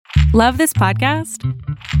Love this podcast?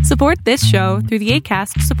 Support this show through the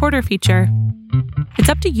Acast supporter feature. It's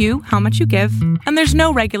up to you how much you give, and there's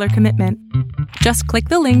no regular commitment. Just click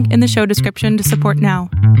the link in the show description to support now.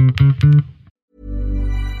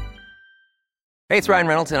 Hey, it's Ryan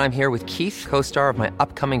Reynolds, and I'm here with Keith, co-star of my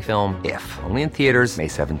upcoming film, If, only in theaters May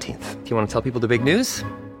 17th. Do you want to tell people the big news?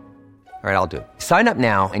 All right, I'll do it. Sign up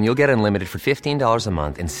now and you'll get unlimited for $15 a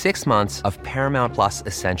month and 6 months of Paramount Plus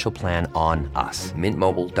Essential Plan on us.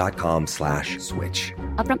 MintMobile.com/switch.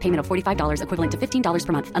 Upfront payment of $45 equivalent to $15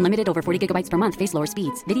 per month. Unlimited over 40 gigabytes per month. Face lower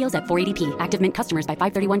speeds. Videos at 480p. Active Mint customers by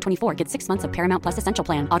 531.24 get 6 months of Paramount Plus Essential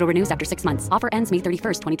Plan. Auto renews after 6 months. Offer ends May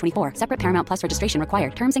 31st, 2024. Separate Paramount Plus registration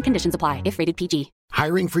required. Terms and conditions apply if rated PG.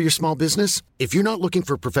 Hiring for your small business? If you're not looking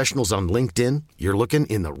for professionals on LinkedIn, you're looking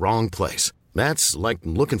in the wrong place. That's like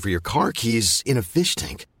looking for your car keys in a fish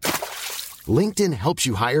tank. LinkedIn helps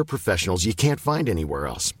you hire professionals you can't find anywhere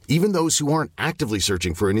else, even those who aren't actively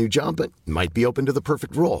searching for a new job but might be open to the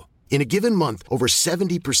perfect role. In a given month, over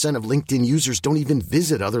 70% of LinkedIn users don't even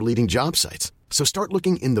visit other leading job sites. So start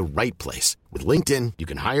looking in the right place. With LinkedIn, you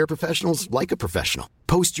can hire professionals like a professional.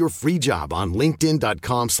 Post your free job on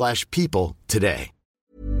linkedin.com/people today.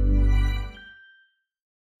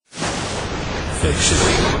 Fiction,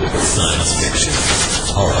 science fiction,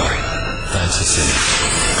 horror, fantasy,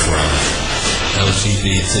 crime,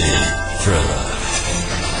 LGBT, thriller.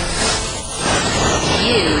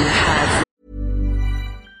 You have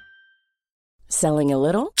Selling a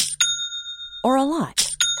little or a lot?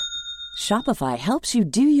 Shopify helps you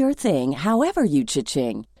do your thing however you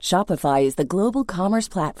cha-ching. Shopify is the global commerce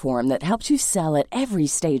platform that helps you sell at every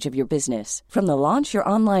stage of your business. From the launch your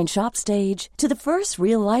online shop stage to the first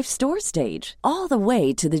real-life store stage, all the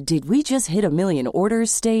way to the did we just hit a million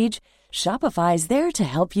orders stage. Shopify is there to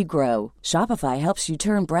help you grow. Shopify helps you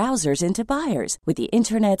turn browsers into buyers with the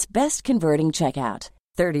internet's best converting checkout.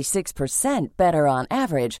 36% better on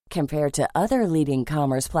average compared to other leading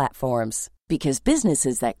commerce platforms. Because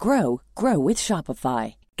businesses that grow, grow with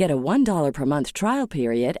Shopify. Get a $1 per month trial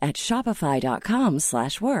period at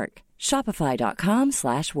shopify.com/work.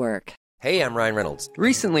 Shopify.com/work. Hey, I'm Ryan Reynolds.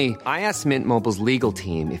 Recently, I asked Mint Mobile's legal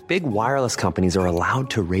team if big wireless companies are allowed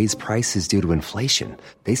to raise prices due to inflation.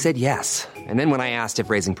 They said yes. And then when I asked if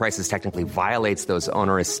raising prices technically violates those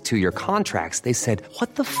onerous 2-year contracts, they said,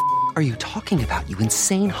 "What the f*** are you talking about, you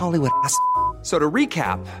insane Hollywood ass?" So to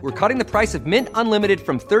recap, we're cutting the price of Mint Unlimited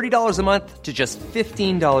from $30 a month to just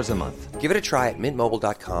 $15 a month. Give it a try at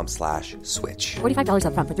mintmobile.com/switch. $45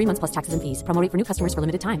 upfront for 3 months plus taxes and fees. Promo rate for new customers for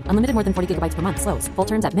limited time. Unlimited more than 40 gigabytes per month. Slows full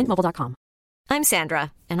terms at mintmobile.com. I'm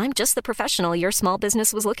Sandra, and I'm just the professional your small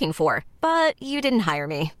business was looking for. But you didn't hire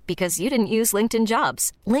me because you didn't use LinkedIn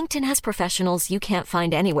Jobs. LinkedIn has professionals you can't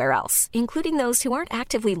find anywhere else, including those who aren't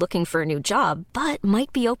actively looking for a new job, but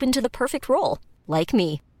might be open to the perfect role, like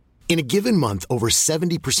me. In a given month, over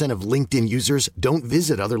 70% of LinkedIn users don't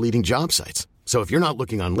visit other leading job sites. So if you're not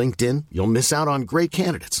looking on LinkedIn, you'll miss out on great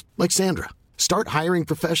candidates like Sandra. Start hiring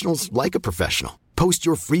professionals like a professional. Post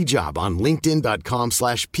your free job on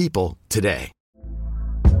linkedin.com/people today.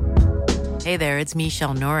 Hey there, it's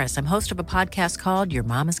Michelle Norris. I'm host of a podcast called Your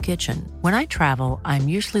Mama's Kitchen. When I travel, I'm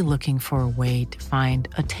usually looking for a way to find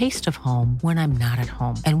a taste of home when I'm not at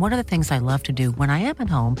home. And one of the things I love to do when I am at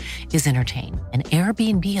home is entertain. And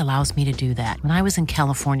Airbnb allows me to do that. When I was in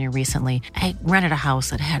California recently, I rented a house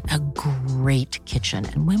that had a great kitchen.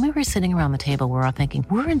 And when we were sitting around the table, we were all thinking,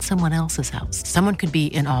 we're in someone else's house. Someone could be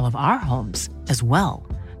in all of our homes as well.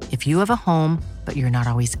 If you have a home, but you're not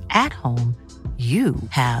always at home, you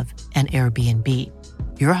have an Airbnb.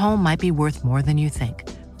 Your home might be worth more than you think.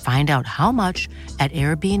 Find out how much at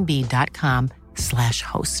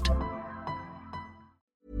airbnb.com/host.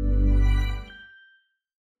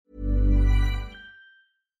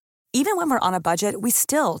 Even when we're on a budget, we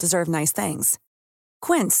still deserve nice things.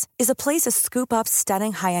 Quince is a place to scoop up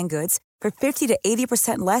stunning high-end goods for 50 to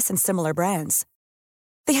 80% less than similar brands.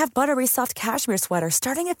 They have buttery soft cashmere sweaters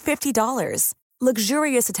starting at $50,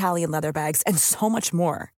 luxurious Italian leather bags, and so much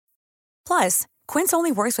more. Plus, Quince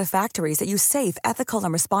only works with factories that use safe, ethical,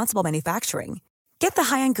 and responsible manufacturing. Get the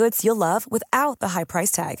high-end goods you'll love without the high price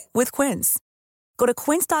tag with Quince. Go to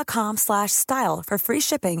quince.com/style for free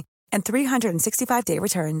shipping and 365-day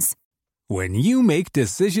returns. When you make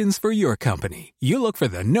decisions for your company, you look for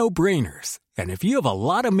the no-brainers. And if you have a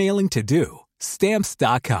lot of mailing to do,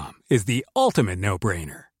 Stamps.com is the ultimate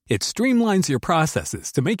no-brainer. It streamlines your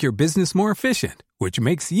processes to make your business more efficient, which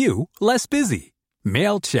makes you less busy.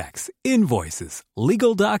 Mail checks, invoices,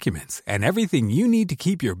 legal documents, and everything you need to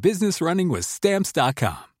keep your business running with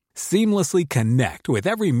Stamps.com. Seamlessly connect with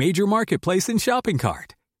every major marketplace and shopping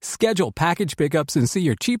cart. Schedule package pickups and see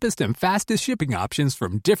your cheapest and fastest shipping options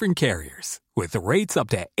from different carriers, with rates up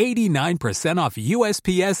to 89% off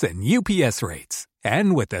USPS and UPS rates.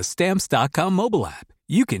 And with the Stamps.com mobile app,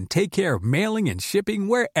 you can take care of mailing and shipping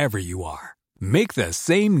wherever you are. Make the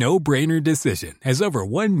same no-brainer decision as over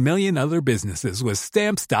 1 million other businesses with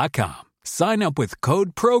Stamps.com. Sign up with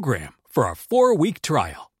code PROGRAM for a 4-week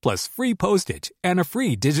trial, plus free postage and a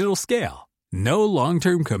free digital scale. No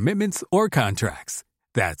long-term commitments or contracts.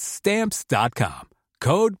 That's Stamps.com.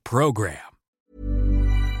 Code PROGRAM.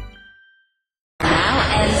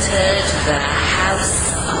 Now entered the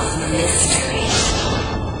House of Mystery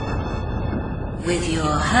with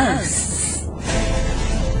your hosts,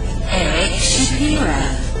 Eric Shapiro,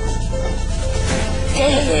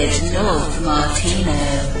 David North Martino,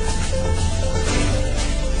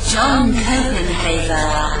 John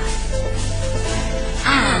Copenhaver,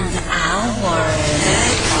 and Al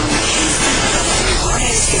Warren.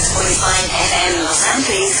 106.5 FM Los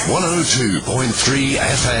Angeles, 102.3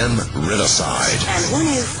 FM Riverside, and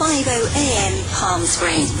 105.0 AM Palm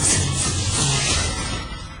Springs.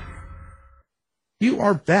 You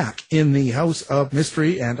are back in the House of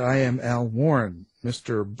Mystery, and I am Al Warren.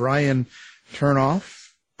 Mr. Brian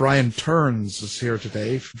Turnoff, Brian Turns, is here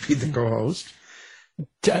today to be the co-host.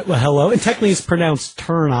 Well, hello. And technically it's pronounced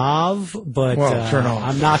Turnov, but Turnoff.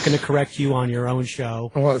 I'm not going to correct you on your own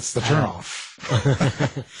show. Well, it's the Turnoff.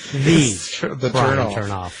 the Brian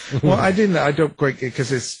Turnoff. Well, I don't quite,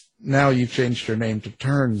 because it's, now you've changed your name to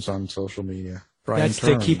Turns on social media. Brian That's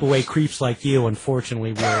Turns. to keep away creeps like you.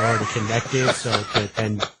 Unfortunately, we're already connected, so to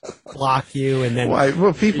then block you and then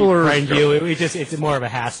people are friend you. It's more of a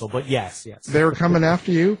hassle, but yes. They're coming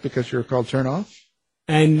after you because you're called Turnoff?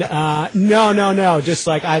 And no. Just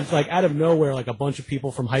like I've out of nowhere, like a bunch of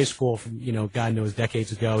people from high school, from God knows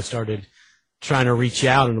decades ago, started trying to reach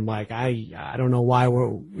out, and I'm like, I don't know why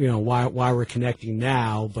we're connecting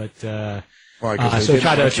now, but so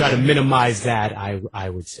try to minimize that. I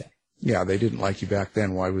would say. Yeah, they didn't like you back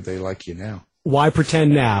then. Why would they like you now? Why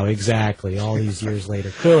pretend now? Exactly. All these years later,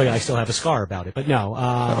 clearly I still have a scar about it. But no,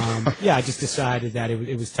 I just decided that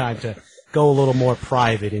it was time to go a little more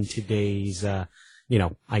private in today's. I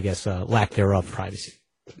guess lack thereof privacy.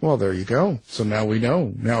 Well, there you go. So now we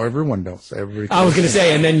know. Now everyone knows. I was going to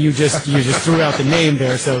say, and then you just threw out the name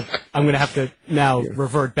there, so I'm going to have to now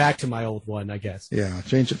revert back to my old one, I guess. Yeah,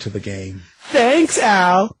 change it to the game. Thanks,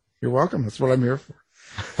 Al. You're welcome. That's what I'm here for.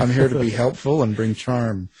 I'm here to be helpful and bring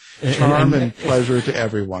charm and pleasure to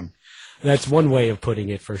everyone. That's one way of putting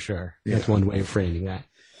it, for sure. Yeah. That's one way of framing that.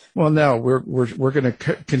 Well, now we're going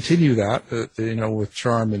to continue that, with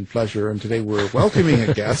charm and pleasure. And today we're welcoming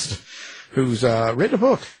a guest who's written a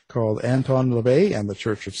book called Anton LaVey and the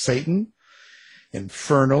Church of Satan: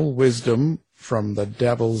 Infernal Wisdom from the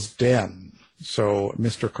Devil's Den. So,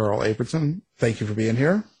 Mr. Carl Abramson, thank you for being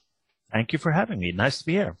here. Thank you for having me. Nice to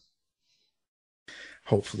be here.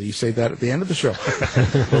 Hopefully you say that at the end of the show.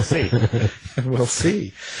 We'll see. We'll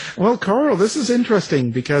see. Well, Carl, this is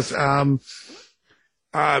interesting because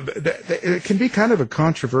it can be kind of a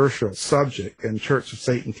controversial subject, and Church of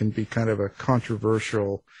Satan can be kind of a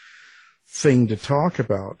controversial thing to talk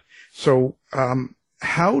about. So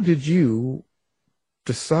how did you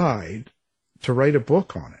decide to write a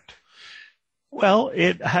book on it? Well,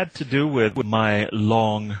 it had to do with my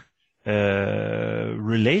long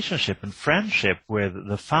relationship and friendship with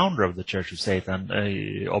the founder of the Church of Satan,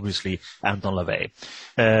 obviously Anton LaVey.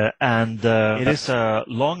 It is a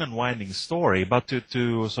long and winding story, but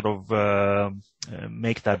to sort of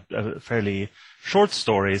make that a fairly short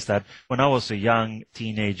story is that when I was a young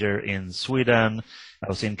teenager in Sweden, I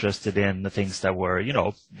was interested in the things that were,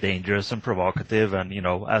 dangerous and provocative, and,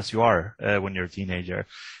 as you are when you're a teenager.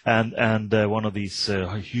 And one of these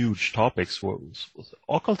huge topics was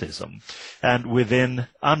occultism. And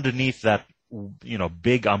underneath that,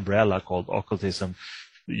 big umbrella called occultism,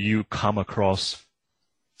 you come across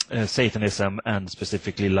Satanism, and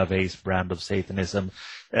specifically LaVey's brand of Satanism,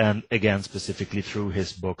 and again specifically through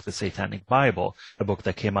his book, The Satanic Bible, a book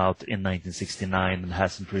that came out in 1969 and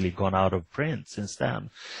hasn't really gone out of print since then.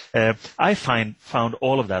 I found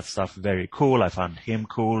all of that stuff very cool. I found him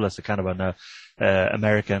cool as a kind of an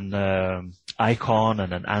American icon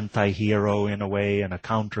and an anti-hero in a way, and a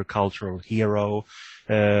countercultural hero.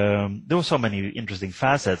 There were so many interesting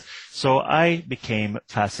facets. So I became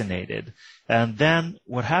fascinated. And then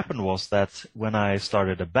what happened was that when I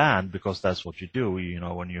started a band, because that's what you do,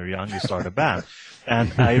 when you're young, you start a band.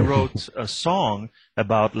 And I wrote a song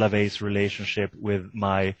about LaVey's relationship with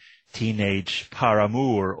my teenage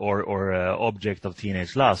paramour or object of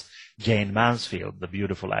teenage lust, Jane Mansfield, the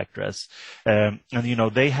beautiful actress. And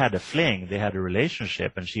they had a fling, they had a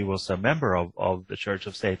relationship, and she was a member of the Church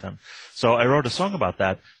of Satan. So I wrote a song about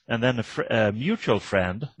that. And then a mutual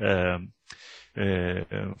friend,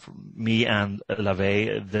 me and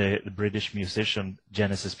LaVey, the British musician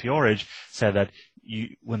Genesis P-Orridge, said that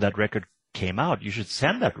when that record came out, you should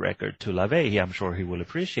send that record to LaVey. I'm sure he will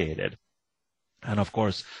appreciate it. And of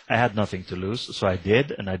course, I had nothing to lose, so I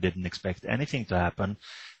did, and I didn't expect anything to happen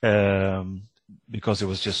because it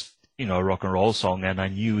was just, a rock and roll song, and I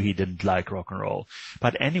knew he didn't like rock and roll.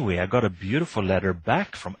 But anyway, I got a beautiful letter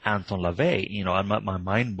back from Anton LaVey, and my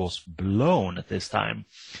mind was blown at this time.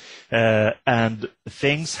 And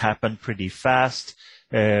things happened pretty fast.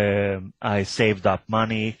 I saved up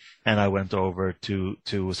money, and I went over to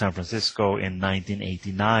San Francisco in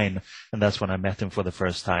 1989, and that's when I met him for the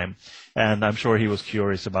first time. And I'm sure he was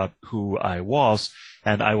curious about who I was,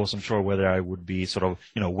 and I wasn't sure whether I would be sort of,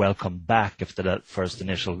 welcomed back after that first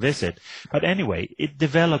initial visit. But anyway, it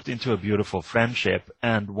developed into a beautiful friendship,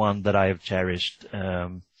 and one that I have cherished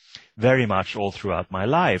very much all throughout my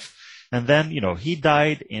life. And then, he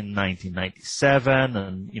died in 1997,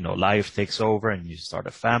 and, life takes over and you start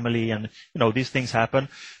a family, and, these things happen.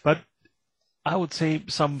 But I would say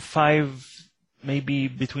maybe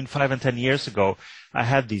between 5 and 10 years ago, I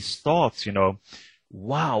had these thoughts,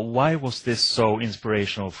 wow, why was this so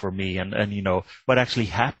inspirational for me? And what actually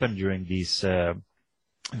happened during these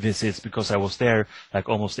visits, because I was there like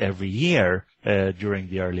almost every year during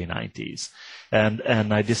the early 90s.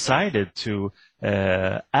 And I decided to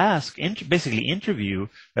basically interview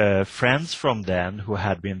friends from then who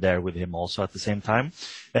had been there with him also at the same time,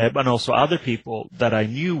 but also other people that I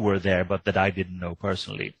knew were there but that I didn't know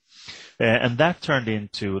personally. And that turned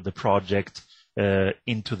into the project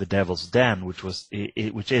Into the Devil's Den,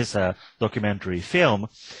 which is a documentary film.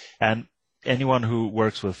 And anyone who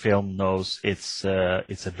works with film knows it's a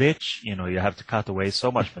bitch. You have to cut away so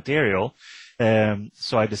much material.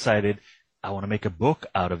 So I decided I want to make a book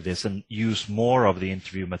out of this and use more of the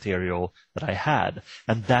interview material that I had.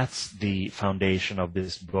 And that's the foundation of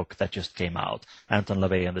this book that just came out, Anton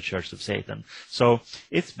LaVey and the Church of Satan. So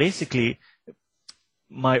it's basically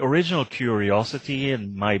my original curiosity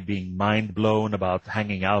and my being mind blown about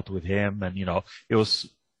hanging out with him. And, it was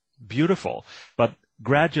beautiful, but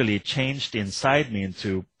gradually it changed inside me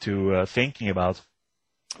into thinking about,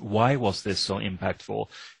 why was this so impactful?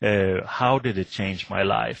 How did it change my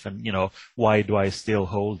life? And, why do I still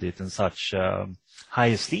hold it in such high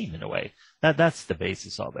esteem in a way? That's the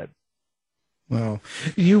basis of it. Well,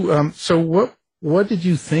 so what did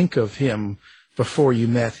you think of him before you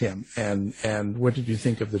met him? And what did you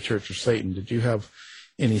think of the Church of Satan? Did you have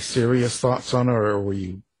any serious thoughts on it, or were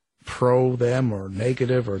you pro them or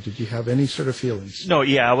negative, or did you have any sort of feelings? No,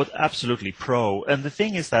 yeah, I was absolutely pro. And the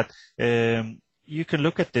thing is that, you can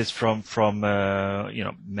look at this from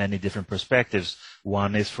many different perspectives.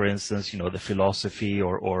 One is, for instance, the philosophy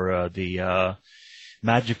or the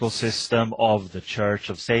magical system of the Church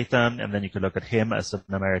of Satan, and then you can look at him as an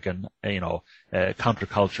American,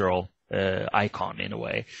 countercultural icon in a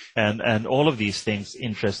way. And all of these things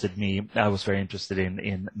interested me. I was very interested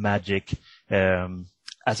in magic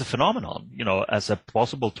as a phenomenon, as a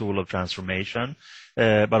possible tool of transformation,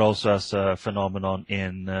 but also as a phenomenon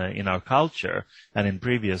in our culture and in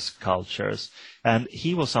previous cultures. And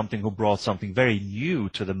he was something who brought something very new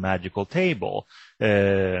to the magical table,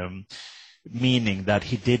 meaning that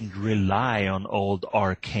he didn't rely on old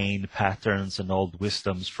arcane patterns and old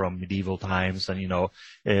wisdoms from medieval times and,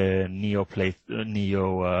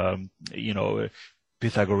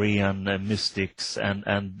 Pythagorean mystics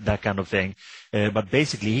and that kind of thing. But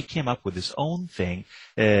basically he came up with his own thing,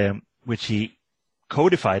 which he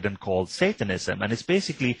codified and called Satanism. And it's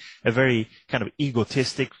basically a very kind of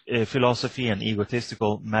egotistic philosophy and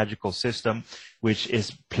egotistical magical system, which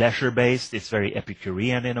is pleasure-based. It's very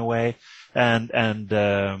Epicurean in a way. And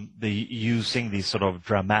the using these sort of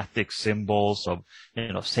dramatic symbols of,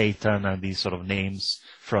 Satan and these sort of names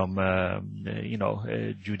from,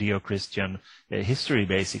 Judeo-Christian history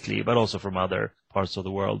basically, but also from other parts of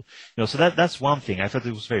the world. So that's one thing. I thought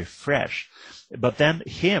it was very fresh. But then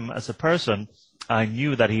him as a person, I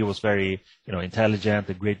knew that he was very, intelligent,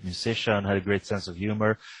 a great musician, had a great sense of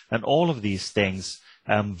humor, and all of these things.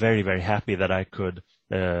 I'm very, very happy that I could,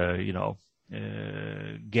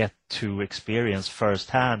 get to experience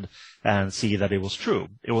firsthand and see that it was true.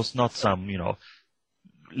 It was not some,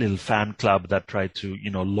 little fan club that tried to,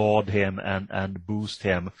 laud him and boost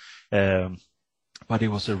him. But it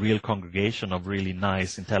was a real congregation of really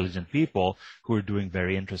nice, intelligent people who were doing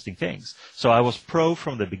very interesting things. So I was pro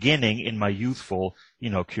from the beginning in my youthful,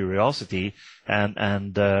 curiosity,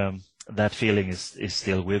 and that feeling is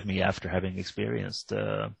still with me after having experienced,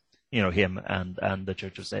 him and the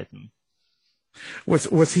Church of Satan.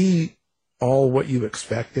 Was he all what you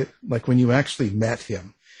expected? Like when you actually met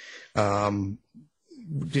him,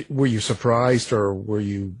 were you surprised, or were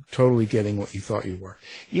you totally getting what you thought you were?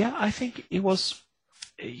 Yeah, I think it was.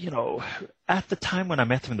 At the time when I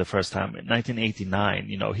met him the first time in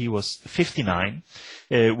 1989, he was 59,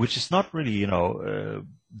 which is not really,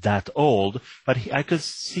 that old, but I could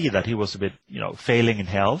see that he was a bit, failing in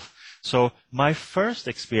health. So my first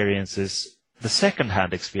experiences, the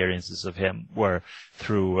second-hand experiences of him were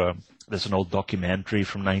through, there's an old documentary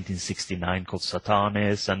from 1969 called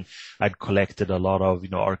Satanis, and I'd collected a lot of,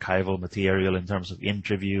 archival material in terms of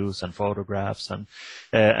interviews and photographs, and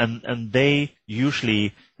they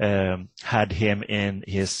usually had him in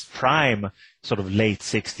his prime, sort of late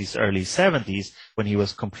 60s, early 70s, when he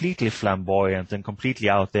was completely flamboyant and completely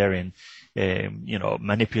out there in,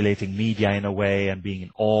 manipulating media in a way and being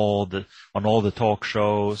on all the talk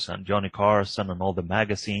shows and Johnny Carson and all the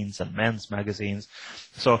magazines and men's magazines.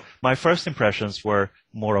 So my first impressions were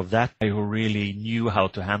more of that guy who really knew how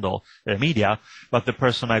to handle media. But the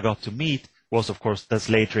person I got to meet was, of course, that's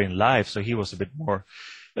later in life. So he was a bit more,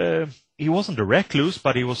 he wasn't a recluse,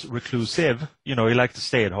 but he was reclusive. He liked to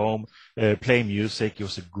stay at home, play music. He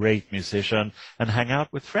was a great musician and hang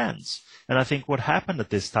out with friends. And I think what happened at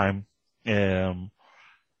this time,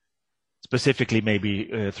 specifically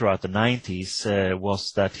maybe throughout the 90s,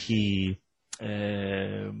 was that he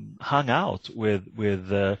hung out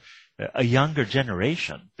with a younger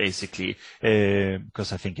generation, basically,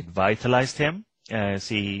 because I think it vitalized him. Him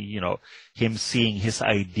seeing his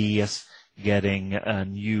ideas getting a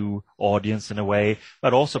new audience in a way,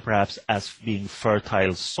 but also perhaps as being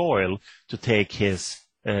fertile soil to take his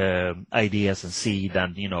ideas and seed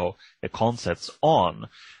and, the concepts on.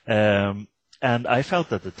 And I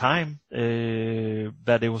felt at the time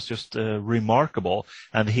that it was just remarkable,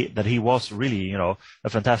 and that he was really, a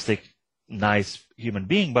fantastic, nice human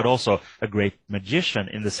being, but also a great magician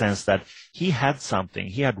in the sense that he had something.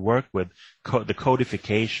 He had worked with the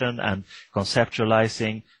codification and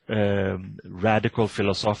conceptualizing radical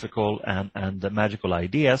philosophical and magical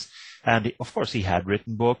ideas. And of course, he had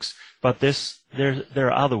written books, but there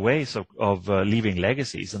are other ways of leaving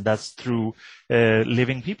legacies, and that's through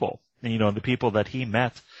living people. The people that he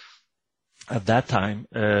met at that time,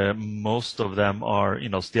 most of them are,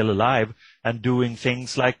 still alive and doing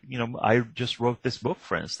things like, I just wrote this book,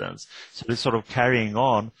 for instance. So it's sort of carrying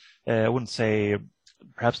on, I wouldn't say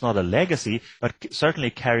perhaps not a legacy, but certainly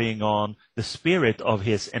carrying on the spirit of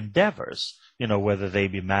his endeavors, whether they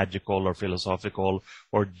be magical or philosophical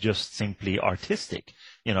or just simply artistic,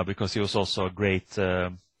 because he was also a great,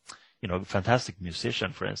 fantastic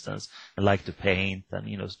musician, for instance, and liked to paint, and,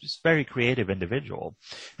 just very creative individual.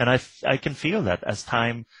 And I can feel that as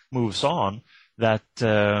time moves on, that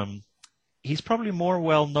he's probably more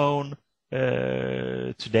well known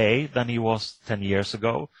today than he was 10 years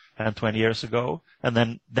ago and 20 years ago.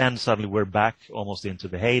 And then suddenly we're back almost into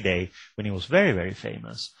the heyday when he was very, very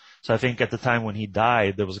famous. So I think at the time when he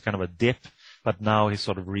died, there was a kind of a dip, but now he's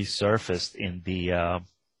sort of resurfaced in the,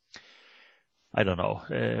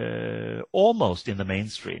 almost in the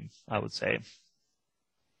mainstream, I would say.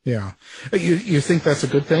 Yeah. You think that's a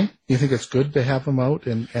good thing? You think it's good to have him out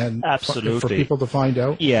and absolutely for people to find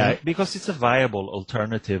out? Yeah, because it's a viable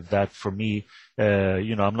alternative that for me,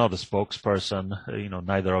 I'm not a spokesperson,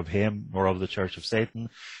 neither of him nor of the Church of Satan,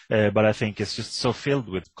 but I think it's just so filled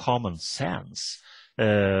with common sense.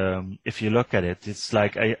 If you look at it, it's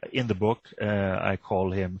like in the book, I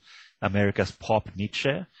call him America's Pop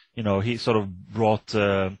Nietzsche. He sort of brought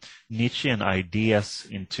Nietzschean ideas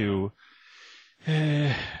into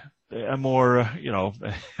a more,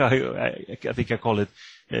 I think I call it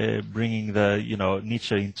bringing the,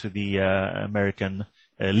 Nietzsche into the American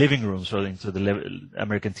living rooms or into the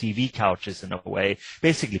American TV couches in a way,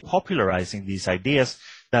 basically popularizing these ideas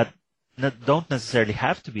that don't necessarily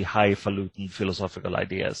have to be highfalutin philosophical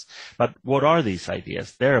ideas. But what are these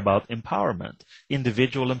ideas? They're about empowerment,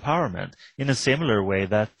 individual empowerment, in a similar way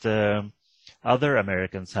that other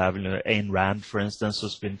Americans have. Ayn Rand, for instance,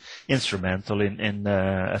 has been instrumental in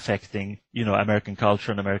affecting, American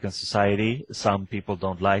culture and American society. Some people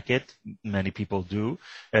don't like it. Many people do.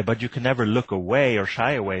 But you can never look away or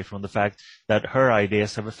shy away from the fact that her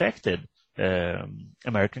ideas have affected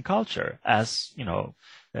American culture, as, you know,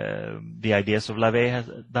 the ideas of LaVey has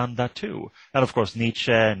done that too. And of course,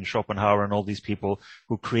 Nietzsche and Schopenhauer and all these people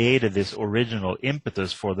who created this original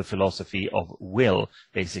impetus for the philosophy of will,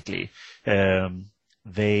 basically.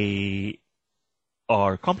 They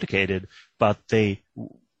are complicated, but they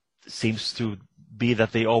seems to be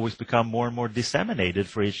that they always become more and more disseminated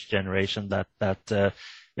for each generation that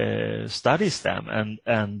studies them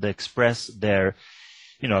and express their,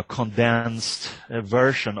 you know, condensed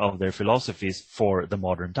version of their philosophies for the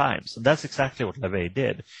modern times. And that's exactly what LaVey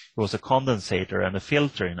did. He was a condensator and a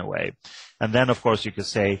filter in a way. And then, of course, you could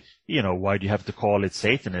say, you know, why do you have to call it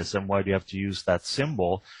Satanism? Why do you have to use that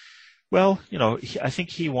symbol? Well, you know, I think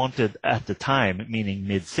he wanted at the time, meaning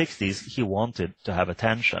mid-60s, he wanted to have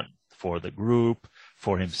attention for the group,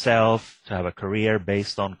 for himself, to have a career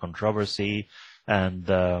based on controversy and,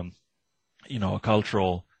 you know, a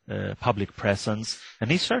cultural public presence.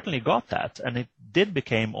 And he certainly got that. And it did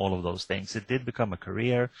become all of those things. It did become a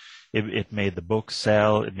career. It made the book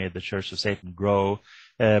sell. It made the Church of Satan grow.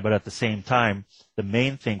 But at the same time, the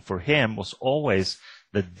main thing for him was always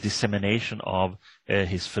the dissemination of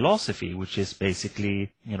his philosophy, which is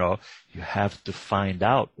basically, you know, you have to find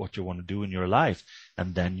out what you want to do in your life,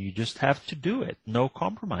 and then you just have to do it. No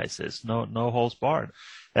compromises, no holds barred,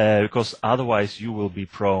 because otherwise you will be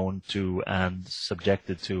prone to and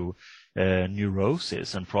subjected to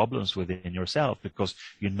neurosis and problems within yourself, because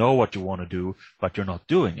you know what you want to do, but you're not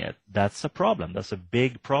doing it. That's a problem. That's a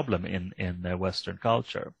big problem in Western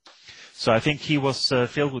culture. So I think he was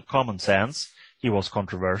filled with common sense. He was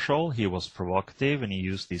controversial, he was provocative, and he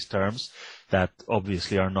used these terms that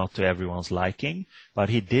obviously are not to everyone's liking, but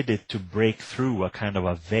he did it to break through a kind of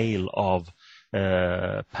a veil of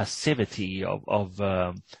passivity, of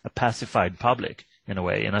a pacified public in a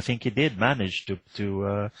way. And I think he did manage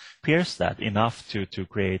to pierce that enough to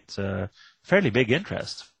create fairly big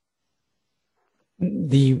interest.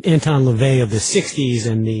 The Anton LaVey of the 60s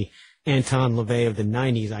and the Anton LaVey of the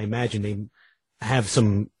 90s, I imagine they have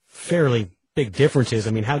some fairly big differences.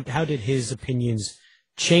 I mean, how did his opinions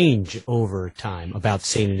change over time about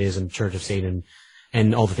Satanism, Church of Satan,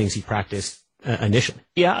 and all the things he practiced initially?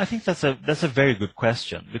 Yeah, I think that's a very good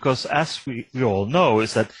question, because as we all know,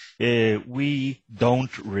 is that we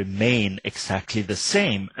don't remain exactly the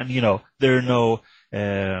same, and you know there's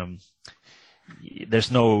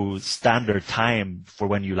no standard time for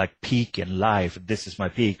when you like peak in life. This is my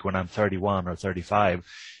peak when I'm 31 or 35.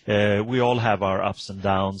 We all have our ups and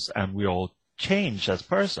downs, and we all change as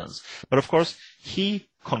persons. But of course, he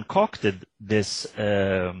concocted this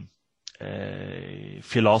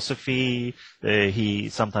philosophy.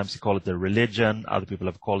 Sometimes he called it the religion. Other people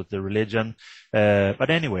have called it the religion.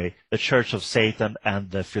 But anyway, the Church of Satan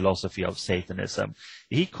and the philosophy of Satanism.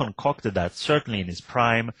 He concocted that certainly in his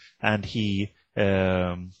prime, and he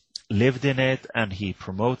lived in it, and he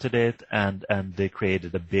promoted it, and they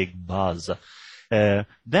created a big buzz.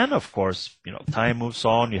 Then, of course, you know, time moves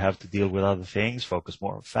on. You have to deal with other things, focus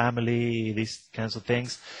more on family, these kinds of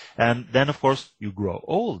things. And then, of course, you grow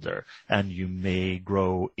older, and you may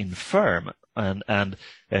grow infirm, and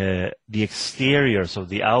the exteriors of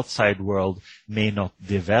the outside world may not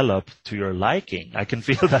develop to your liking. I can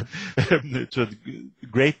feel that to a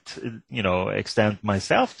great, you know, extent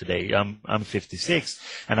myself today. I'm 56,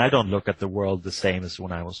 and I don't look at the world the same as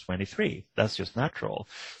when I was 23. That's just natural.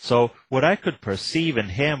 So what I could perceive in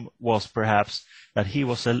him was perhaps that he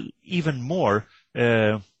was even more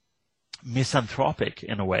misanthropic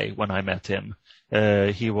in a way when I met him.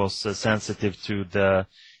 He was sensitive to the,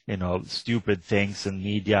 you know, stupid things in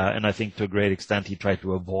media, and I think to a great extent he tried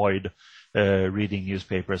to avoid reading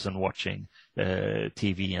newspapers and watching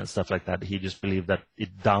TV and stuff like that. He just believed that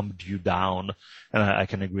it dumbed you down, and I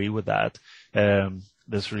can agree with that.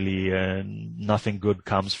 There's really nothing good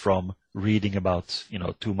comes from reading about, you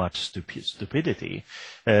know, too much stupidity.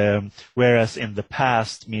 Whereas in the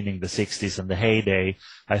past, meaning the 60s and the heyday,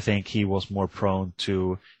 I think he was more prone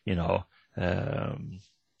to, you know,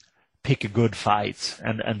 pick a good fight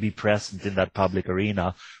and be present in that public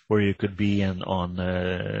arena where you could be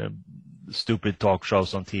on stupid talk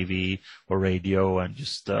shows on TV or radio and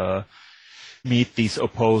just meet these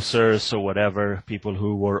opposers or whatever, people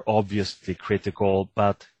who were obviously critical,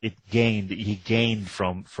 but he gained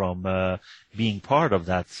from being part of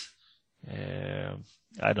that,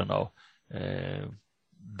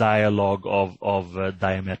 dialogue of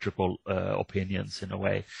diametrical opinions in a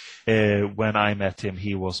way. When I met him,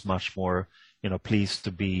 he was much more, you know, pleased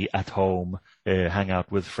to be at home, hang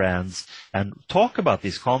out with friends and talk about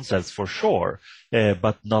these concepts for sure,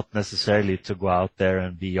 but not necessarily to go out there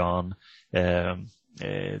and be on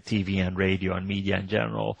TV and radio and media in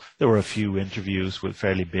general. There were a few interviews with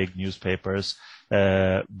fairly big newspapers,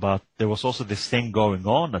 but there was also this thing going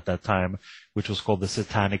on at that time, which was called the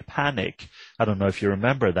Satanic Panic. I don't know if you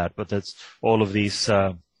remember that, but that's all of these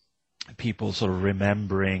people sort of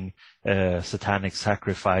remembering satanic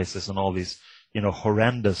sacrifices and all these,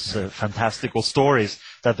 horrendous, fantastical stories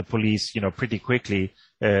that the police, pretty quickly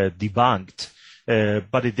debunked.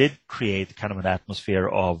 But it did create kind of an atmosphere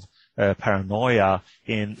of paranoia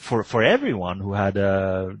for everyone who had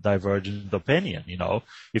a divergent opinion.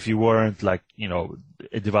 If you weren't like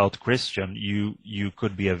a devout Christian, you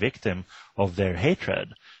could be a victim of their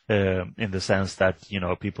hatred, in the sense that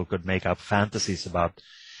people could make up fantasies about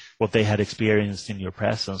what they had experienced in your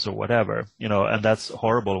presence or whatever, and that's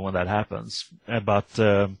horrible when that happens. But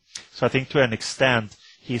so I think to an extent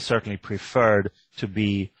he certainly preferred to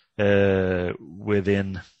be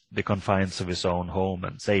within the confines of his own home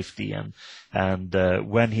and safety. And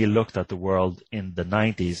when he looked at the world in the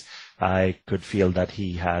 90s, I could feel that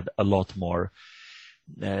he had a lot more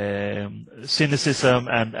cynicism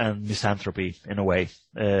and misanthropy in a way.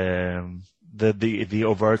 The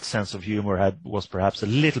overt sense of humor was perhaps a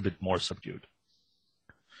little bit more subdued.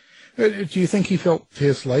 Do you think he felt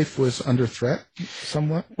his life was under threat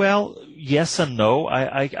somewhat? Well, yes and no.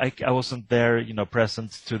 I wasn't there,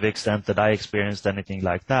 present to the extent that I experienced anything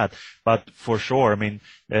like that. But for sure, I mean,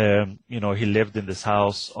 he lived in this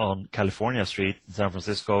house on California Street in San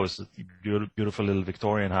Francisco. It's a beautiful little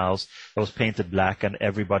Victorian house that was painted black, and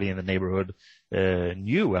everybody in the neighborhood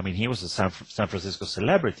knew. I mean, he was a San Francisco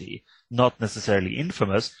celebrity, not necessarily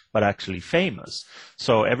infamous, but actually famous.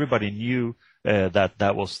 So everybody knew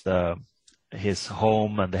that was his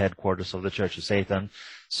home and the headquarters of the Church of Satan.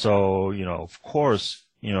 So, of course,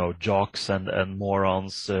 jocks and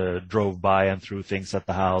morons drove by and threw things at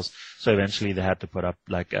the house. So eventually they had to put up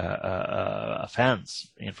like a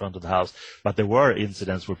fence in front of the house. But there were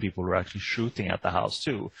incidents where people were actually shooting at the house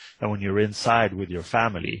too. And when you're inside with your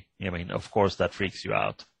family, of course that freaks you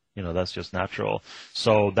out. That's just natural.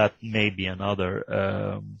 So that may be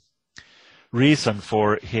another reason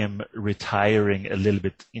for him retiring a little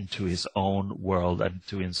bit into his own world and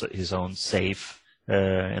to his own safe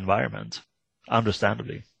environment,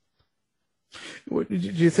 understandably. Do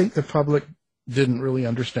you think the public didn't really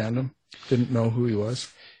understand him, didn't know who he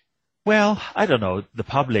was? Well, I don't know. The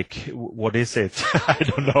public, what is it? I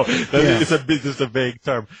don't know. Yeah. It's a vague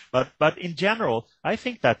term. But in general, I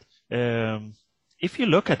think that if you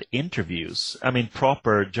look at interviews,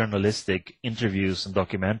 proper journalistic interviews and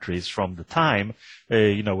documentaries from the time,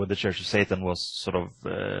 when the Church of Satan was sort of,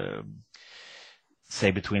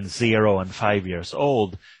 say, between 0 and 5 years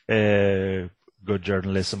old, good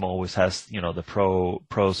journalism always has, the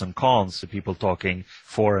pros and cons, the people talking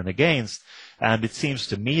for and against. And it seems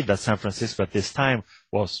to me that San Francisco at this time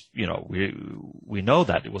was, we know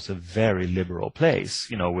that it was a very liberal place,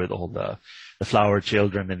 with all the flower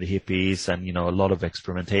children and the hippies and, a lot of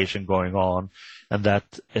experimentation going on. And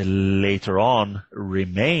that later on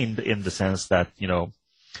remained in the sense that,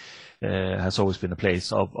 has always been a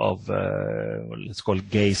place of let's call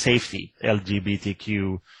it gay safety,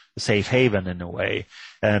 LGBTQ safe haven in a way.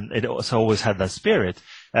 And it also always had that spirit.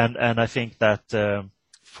 And I think that,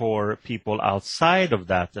 for people outside of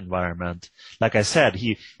that environment, like I said,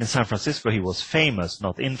 in San Francisco, he was famous,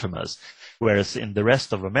 not infamous. Whereas in the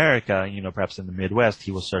rest of America, perhaps in the Midwest,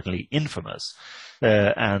 he was certainly infamous.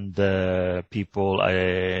 And people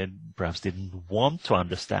perhaps didn't want to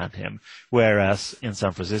understand him. Whereas in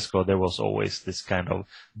San Francisco, there was always this kind of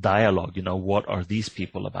dialogue, what are these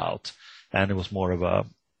people about? And it was more of a,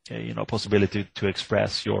 possibility to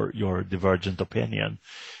express your divergent opinion.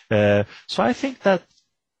 So I think that,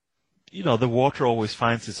 the water always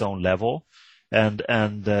finds its own level, and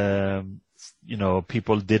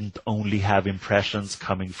people didn't only have impressions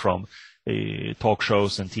coming from talk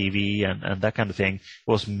shows and TV and that kind of thing.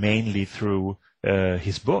 It was mainly through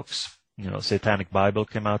his books. Satanic Bible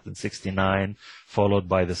came out in 1969, followed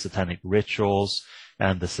by the Satanic Rituals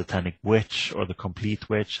and the Satanic Witch, or the Complete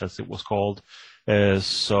Witch, as it was called.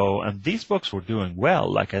 And these books were doing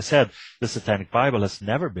well. Like I said, the Satanic Bible has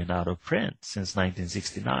never been out of print since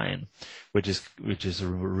 1969, which is a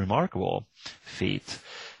remarkable feat.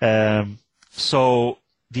 So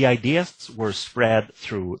the ideas were spread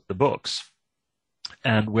through the books,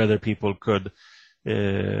 and whether people could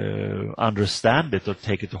understand it or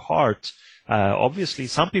take it to heart. Obviously,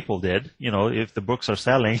 some people did. If the books are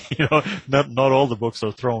selling, not all the books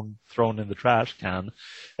are thrown in the trash can.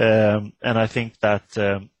 And I think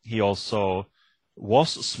that he also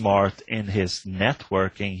was smart in his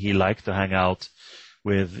networking. He liked to hang out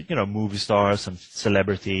with, movie stars and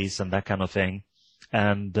celebrities and that kind of thing.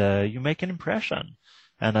 and you make an impression.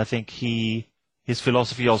 And I think his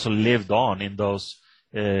philosophy also lived on in those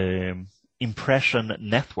impression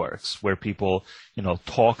networks where people,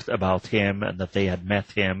 talked about him and that they had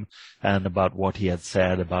met him and about what he had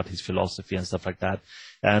said about his philosophy and stuff like that.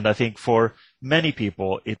 And I think for many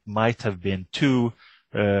people, it might have been too,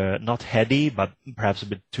 not heady, but perhaps a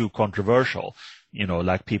bit too controversial.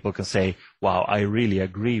 Like people can say, wow, I really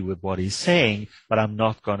agree with what he's saying, but I'm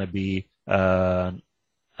not going to be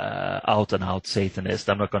out and out Satanist.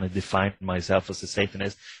 I'm not going to define myself as a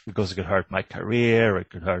Satanist because it could hurt my career, or it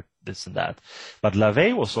could hurt this and that. But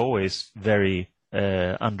LaVey was always very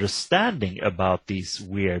understanding about these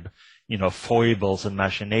weird, foibles and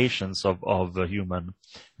machinations of human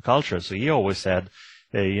culture. So he always said,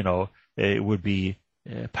 it would be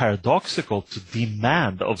paradoxical to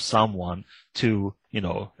demand of someone to,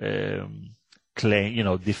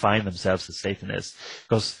 claim, define themselves as Satanists,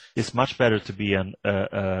 because it's much better to be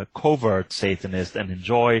a covert Satanist and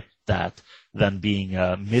enjoy that than being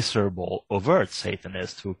a miserable overt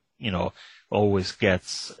Satanist who, always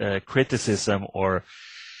gets criticism or,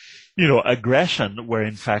 aggression, where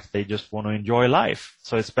in fact they just want to enjoy life.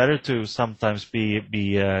 So it's better to sometimes be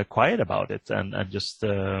quiet about it and just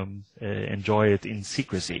enjoy it in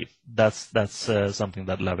secrecy. That's something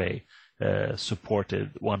that LaVey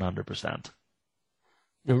supported 100%.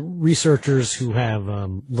 Researchers who have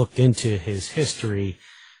looked into his history,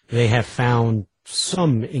 they have found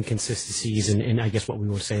some inconsistencies in I guess what we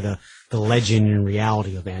would say the legend and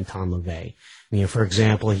reality of Anton LaVey. For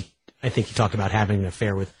example, I think he talked about having an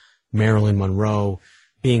affair with Marilyn Monroe,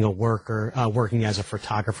 being a worker, working as a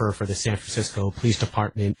photographer for the San Francisco Police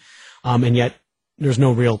Department, and yet there's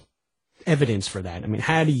no real evidence for that.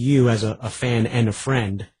 How do you, as a fan and a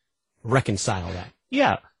friend, reconcile that?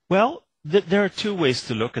 Yeah, well, there are two ways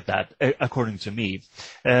to look at that, according to me.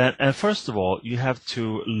 And first of all, you have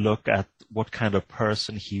to look at what kind of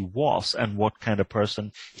person he was and what kind of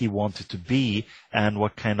person he wanted to be and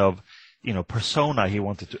what kind of, persona he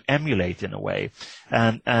wanted to emulate in a way.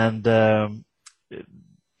 And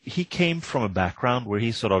he came from a background where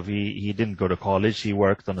he didn't go to college. He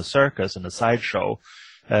worked on a circus and a sideshow,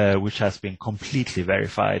 which has been completely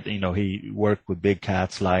verified. He worked with big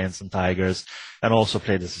cats, lions, and tigers, and also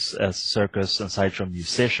played as a circus and sideshow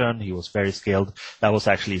musician. He was very skilled. That was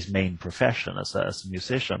actually his main profession as a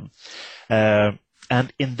musician.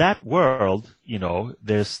 And in that world,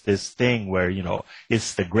 there's this thing where,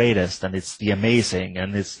 it's the greatest and it's the amazing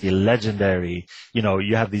and it's the legendary.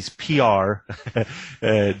 You have these PR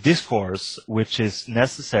discourse, which is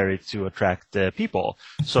necessary to attract people.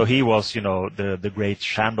 So he was, the great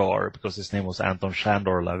Shandor, because his name was Anton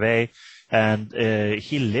Shandor LaVey. And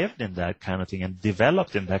he lived in that kind of thing and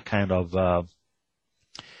developed in that kind of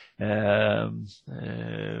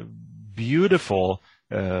beautiful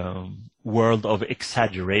world of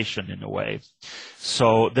exaggeration in a way.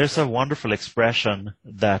 So there's a wonderful expression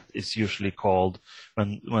that is usually called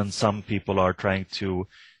when some people are trying to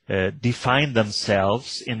define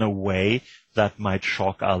themselves in a way that might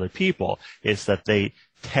shock other people, is that they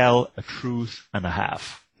tell a truth and a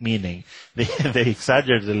half, meaning they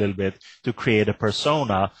exaggerate a little bit to create a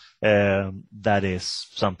persona that is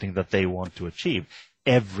something that they want to achieve.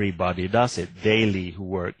 Everybody does it daily who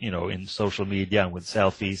work, in social media and with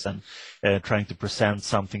selfies and trying to present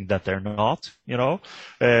something that they're not,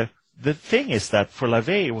 The thing is that for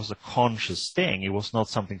LaVey, it was a conscious thing. It was not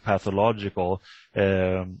something pathological.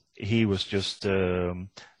 He was just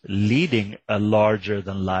leading a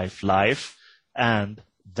larger-than-life life, and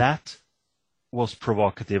that was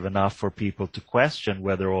provocative enough for people to question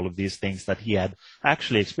whether all of these things that he had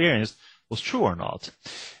actually experienced was true or not.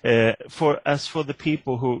 As for the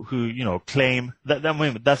people who claim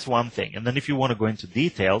that, that's one thing. And then if you want to go into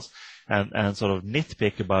details and sort of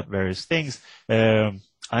nitpick about various things,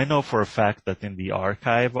 I know for a fact that in the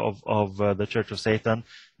archive of the Church of Satan,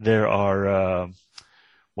 there are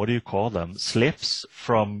what do you call them? Slips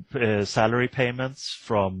from salary payments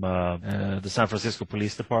from the San Francisco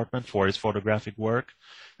Police Department for his photographic work.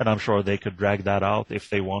 And I'm sure they could drag that out if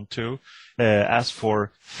they want to. As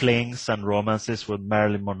for flings and romances with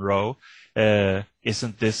Marilyn Monroe,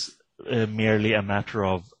 isn't this merely a matter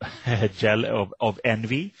of of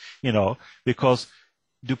envy? Because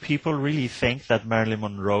do people really think that Marilyn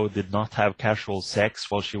Monroe did not have casual sex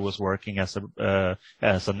while she was working as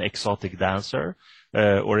an exotic dancer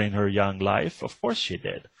or in her young life? Of course she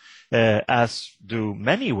did. As do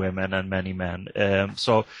many women and many men.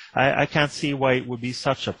 So I can't see why it would be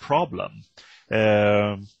such a problem.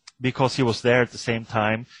 Because he was there at the same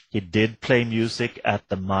time. He did play music at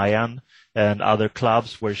the Mayan and other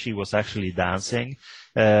clubs where she was actually dancing.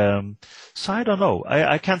 So I don't know.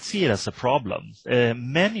 I can't see it as a problem.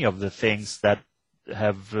 Many of the things that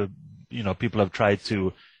have, people have tried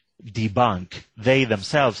to debunk, they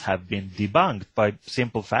themselves have been debunked by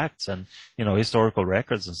simple facts and, historical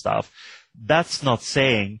records and stuff. That's not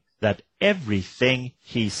saying that everything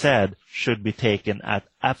he said should be taken at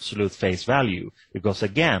absolute face value, because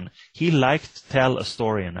again, he liked to tell a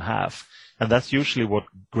story and a half, and that's usually what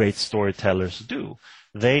great storytellers do.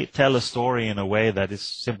 They tell a story in a way that is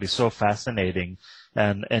simply so fascinating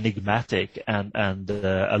and enigmatic and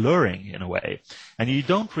alluring in a way. And you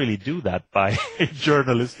don't really do that by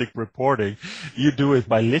journalistic reporting. You do it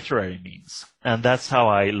by literary means. And that's how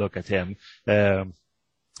I look at him.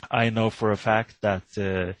 I know for a fact that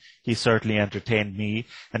he certainly entertained me.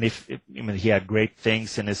 And he had great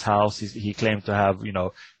things in his house. He claimed to have,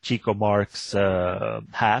 Chico Marx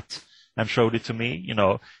hat and showed it to me.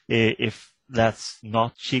 If that's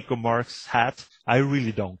not Chico Marx's hat, I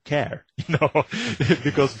really don't care,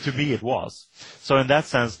 because to me it was. So in that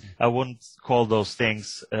sense, I wouldn't call those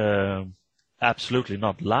things absolutely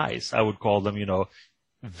not lies. I would call them,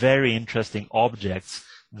 very interesting objects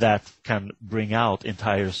that can bring out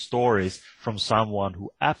entire stories from someone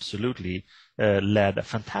who absolutely led a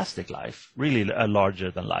fantastic life, really a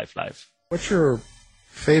larger-than-life life. What's your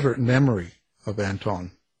favorite memory of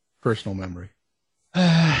Anton, personal memory?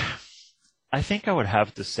 I think I would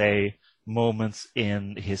have to say moments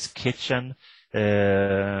in his kitchen,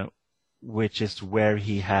 which is where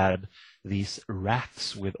he had these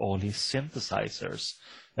racks with all his synthesizers.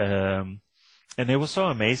 And it was so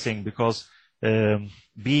amazing because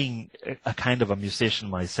being a kind of a musician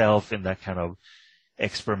myself in that kind of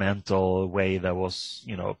experimental way that was,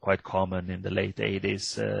 quite common in the late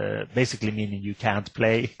 80s, basically meaning you can't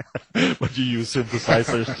play, but you use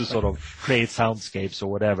synthesizers to sort of create soundscapes or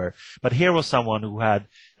whatever. But here was someone who had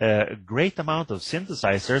a great amount of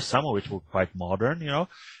synthesizers, some of which were quite modern,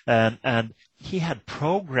 and he had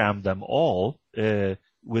programmed them all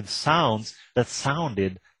with sounds that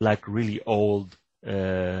sounded like really old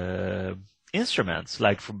instruments,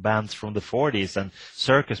 like from bands from the 40s and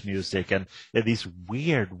circus music and these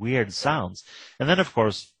weird sounds. And then, of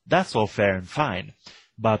course, that's all fair and fine.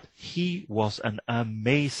 But he was an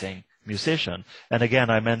amazing musician. And again,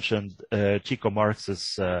 I mentioned Chico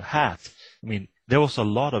Marx's hat. I mean, there was a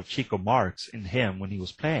lot of Chico Marx in him when he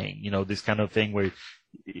was playing, this kind of thing where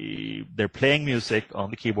they're playing music on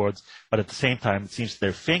the keyboards, but at the same time, it seems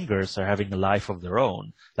their fingers are having a life of their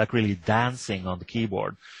own, like really dancing on the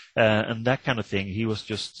keyboard. And that kind of thing. He was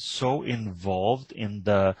just so involved in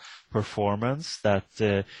the performance that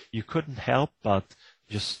you couldn't help but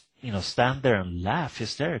just, stand there and laugh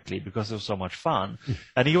hysterically because it was so much fun.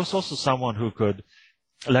 And he was also someone who could,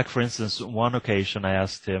 like, for instance, one occasion I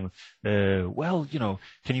asked him, can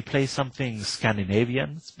you play something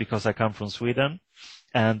Scandinavian? Because I come from Sweden.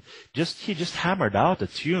 And he just hammered out a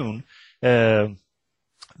tune that,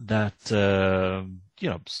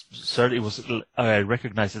 certainly it was, I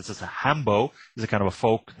recognize it as a hambo. It's a kind of a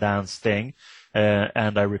folk dance thing.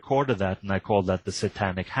 And I recorded that and I called that the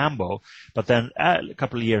Satanic Hambo. But then a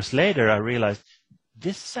couple of years later, I realized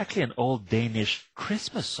this is actually an old Danish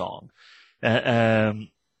Christmas song. And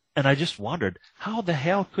I just wondered, how the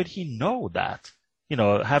hell could he know that?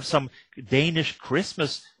 Have some Danish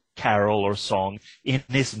Christmas carol or song in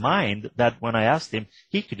his mind that when I asked him,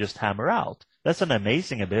 he could just hammer out. That's an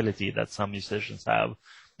amazing ability that some musicians have.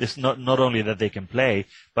 It's not only that they can play,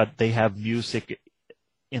 but they have music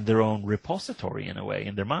in their own repository in a way,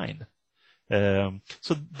 in their mind.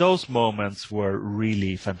 So those moments were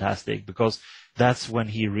really fantastic because that's when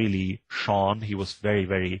he really shone. He was very,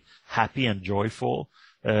 very happy and joyful.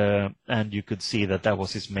 And you could see that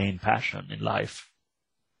was his main passion in life.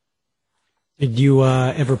 Did you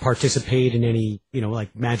ever participate in any,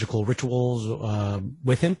 like magical rituals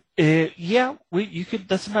with him? Yeah, you could.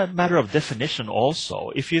 That's a matter of definition.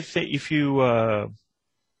 Also, if you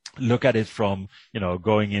look at it from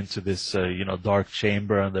going into this dark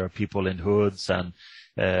chamber and there are people in hoods and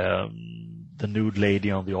the nude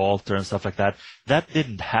lady on the altar and stuff like that, that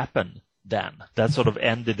didn't happen then. That sort of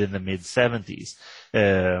ended in the mid 70s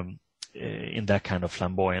in that kind of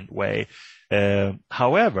flamboyant way.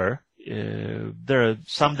 However, there are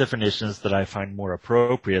some definitions that I find more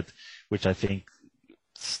appropriate, which I think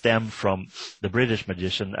stem from the British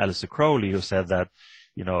magician Aleister Crowley, who said that,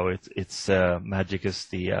 it's magic is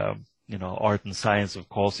the art and science of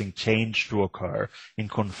causing change to occur in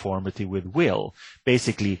conformity with will.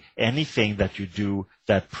 Basically, anything that you do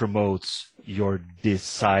that promotes your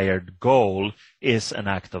desired goal is an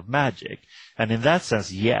act of magic. And in that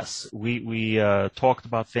sense, yes, we talked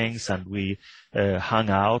about things, and we hung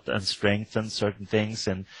out and strengthened certain things,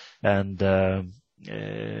 and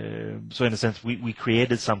so in a sense, we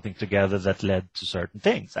created something together that led to certain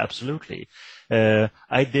things. Absolutely.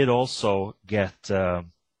 I did also get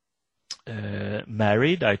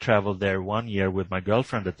married. I traveled there 1 year with my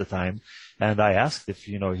girlfriend at the time, and I asked if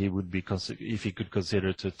he would be if he could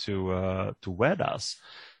consider to wed us,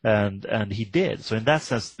 and he did. So in that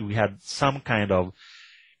sense, we had some kind of,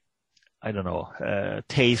 I don't know,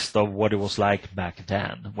 taste of what it was like back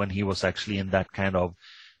then, when he was actually in that kind of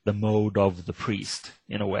the mode of the priest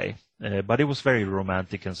in a way. But it was very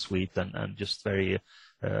romantic and sweet, and just very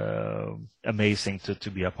amazing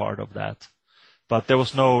to be a part of that. But there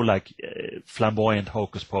was no flamboyant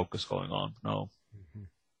hocus pocus going on. No.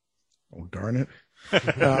 Oh, darn it.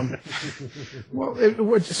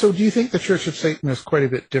 So do you think the Church of Satan is quite a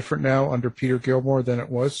bit different now under Peter Gilmore than it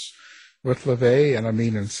was with LaVey? And I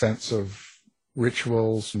mean in sense of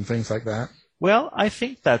rituals and things like that? Well, I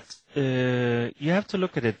think that you have to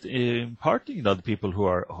look at it in part, the people who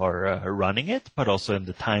are running it, but also in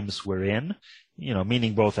the times we're in,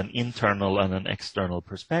 meaning both an internal and an external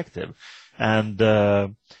perspective. And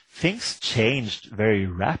things changed very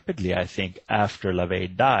rapidly, I think, after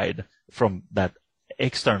LaVey died from that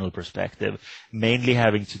external perspective, mainly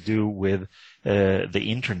having to do with the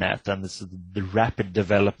internet and the rapid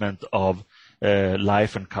development of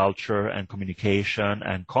life and culture and communication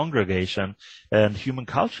and congregation and human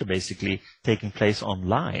culture basically taking place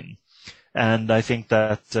online. And I think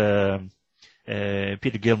that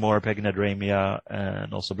Peter Gilmore, Peggy Nadramia,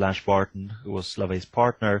 and also Blanche Barton, who was LaVey's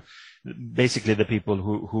partner, basically the people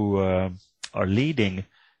who are leading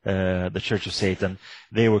the Church of Satan,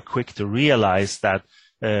 they were quick to realize that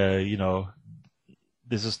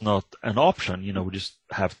this is not an option. We just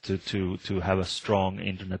have to have a strong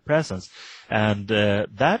internet presence, and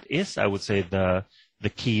that is, I would say, the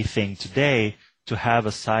key thing today, to have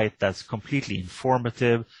a site that's completely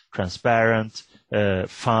informative, transparent,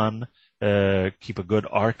 fun, keep a good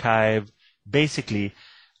archive, basically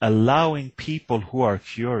allowing people who are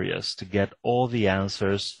curious to get all the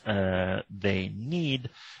answers they need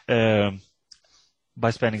by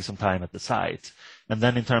spending some time at the site. And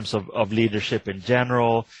then in terms of leadership in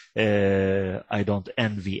general, I don't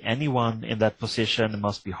envy anyone in that position. It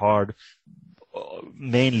must be hard,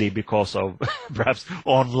 mainly because of perhaps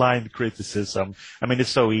online criticism. I mean, it's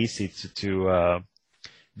so easy to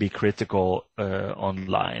be critical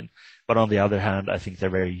online. But on the other hand, I think they're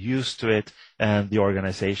very used to it, and the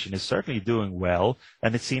organization is certainly doing well,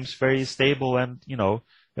 and it seems very stable and,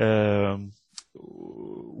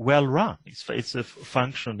 well run. It's a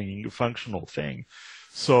functional thing.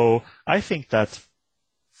 So I think that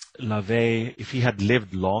LaVey, if he had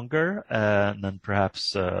lived longer and then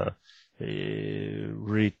perhaps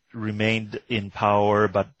remained in power,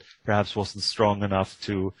 but perhaps wasn't strong enough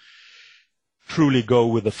to truly go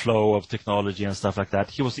with the flow of technology and stuff like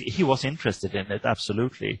that. He was interested in it,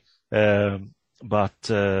 absolutely. But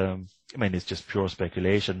it's just pure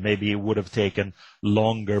speculation. Maybe it would have taken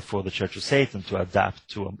longer for the Church of Satan to adapt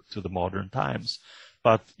to the modern times.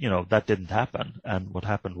 But, that didn't happen. And what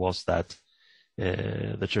happened was that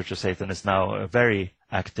the Church of Satan is now a very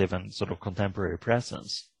active and sort of contemporary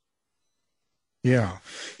presence. Yeah.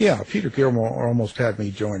 Peter Gilmore almost had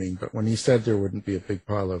me joining, but when he said there wouldn't be a big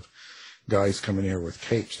pile of guys coming here with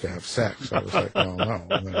capes to have sex, I was like, well,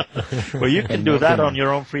 no. Well, you can do that on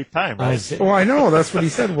your own free time, right? Well, I know. That's what he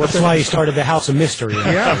said. That's why he started the House of Mystery.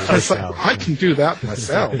 Yeah, I can do that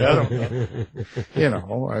myself.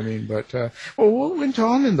 But what went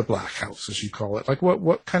on in the Black House, as you call it? Like,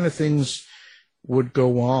 what kind of things would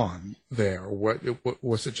go on there? What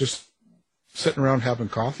was it? Just sitting around having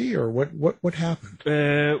coffee, or what happened?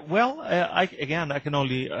 I can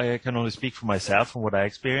only speak for myself and what I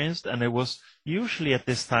experienced, and it was usually at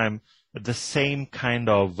this time the same kind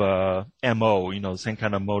of MO, same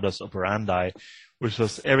kind of modus operandi, which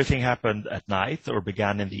was everything happened at night or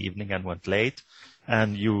began in the evening and went late,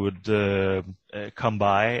 and you would come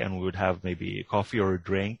by and we would have maybe a coffee or a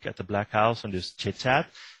drink at the Black House and just chit chat,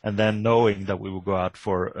 and then knowing that we would go out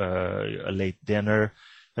for a late dinner.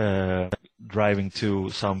 Driving to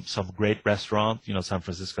some great restaurant, San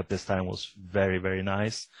Francisco at this time was very, very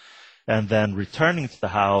nice, and then returning to the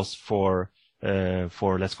house for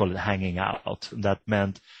let's call it hanging out. That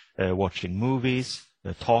meant watching movies,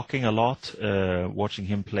 talking a lot, watching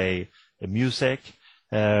him play music,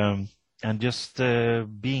 just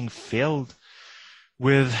being filled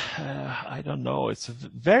with, I don't know, it's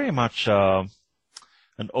very much an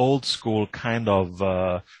old school kind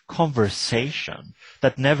of conversation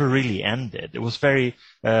that never really ended. It was very,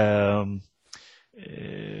 I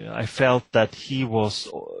felt that he was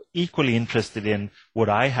equally interested in what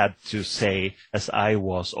I had to say as I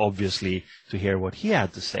was, obviously, to hear what he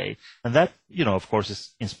had to say. And that, of course,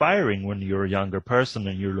 is inspiring when you're a younger person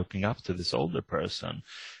and you're looking up to this older person.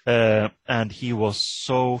 And he was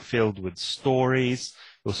so filled with stories.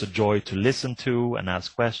 It was a joy to listen to and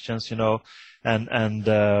ask questions, and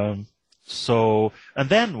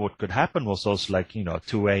then what could happen was also like,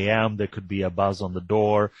 2 a.m., there could be a buzz on the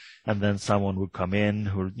door, and then someone would come in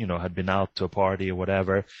who, had been out to a party or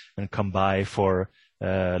whatever, and come by for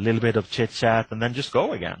a little bit of chit-chat and then just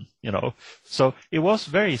go again, So it was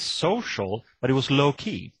very social, but it was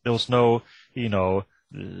low-key. There was no,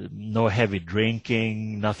 no heavy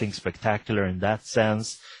drinking, nothing spectacular in that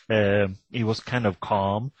sense. It was kind of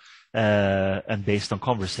calm and based on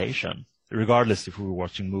conversation. Regardless if we were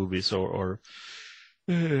watching movies or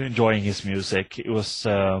enjoying his music, it was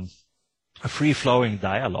a free-flowing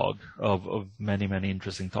dialogue of many, many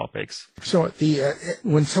interesting topics. So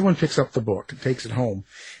when someone picks up the book and takes it home,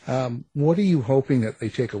 what are you hoping that they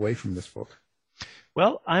take away from this book?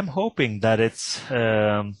 Well, I'm hoping that it's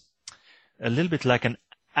a little bit like an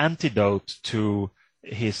antidote to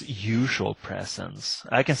his usual presence.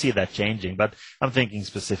 I can see that changing, but I'm thinking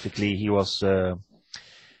specifically he was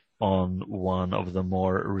on one of the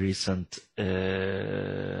more recent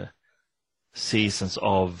seasons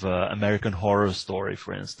of American Horror Story,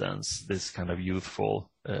 for instance, this kind of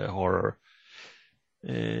youthful horror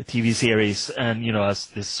TV series, and as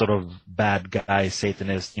this sort of bad guy,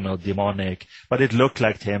 Satanist, demonic, but it looked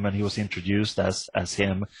like him, and he was introduced as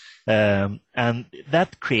him, and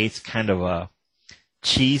that creates kind of a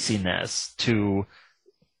cheesiness to,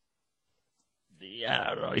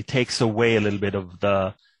 it takes away a little bit of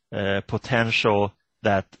the potential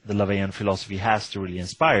that the LaVeyan philosophy has to really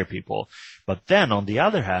inspire people. But then, on the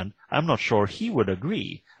other hand, I'm not sure he would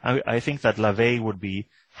agree. I think that LaVey would be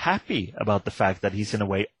happy about the fact that he's in a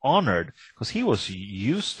way honored, because he was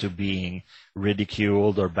used to being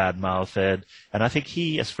ridiculed or bad-mouthed, and I think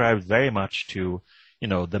he ascribed very much to,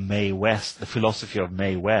 the Mae West, the philosophy of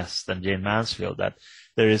Mae West and Jayne Mansfield, that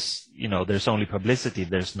there is, there's only publicity,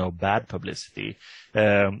 there's no bad publicity.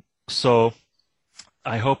 So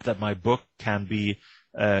I hope that my book can be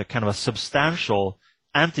kind of a substantial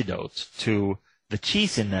antidote to the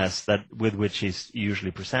cheesiness with which he's usually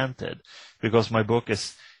presented, because my book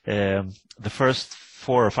is the first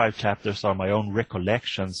 4 or 5 chapters are my own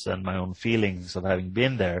recollections and my own feelings of having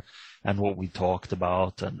been there and what we talked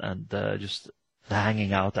about and just the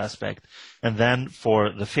hanging out aspect. And then for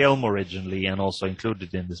the film originally, and also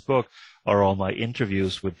included in this book, are all my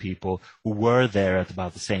interviews with people who were there at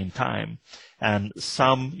about the same time. And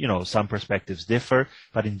some perspectives differ,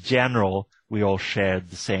 but in general, we all shared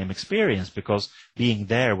the same experience, because being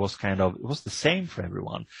there was it was the same for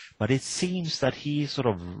everyone. But it seems that he sort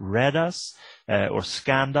of read us or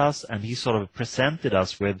scanned us, and he sort of presented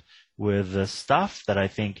us with the stuff that I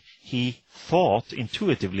think he thought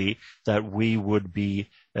intuitively that we would be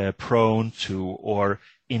prone to or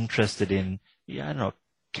interested in,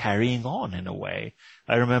 carrying on in a way.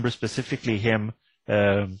 I remember specifically him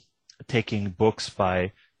taking books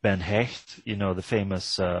by Ben Hecht, the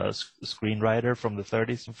famous screenwriter from the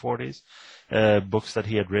 30s and 40s, books that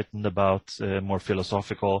he had written about more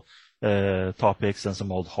philosophical topics and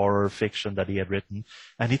some old horror fiction that he had written.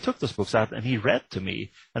 And he took those books out and he read to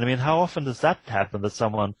me. And I mean, how often does that happen, that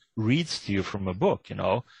someone reads to you from a book,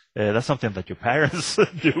 That's something that your parents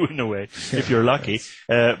do in a way, if you're lucky.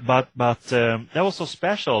 But that was so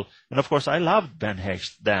special. And of course, I loved Ben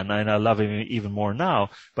Hecht then, and I love him even more now.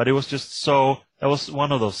 But it was just that was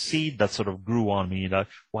one of those seeds that sort of grew on me.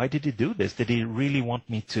 Why did he do this? Did he really want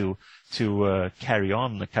me to carry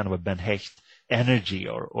on a kind of a Ben Hecht energy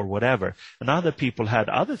or whatever? And other people had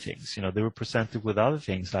other things, they were presented with other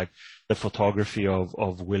things, like the photography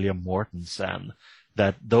of William Mortensen,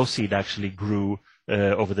 that those seeds actually grew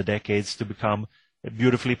over the decades to become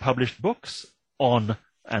beautifully published books on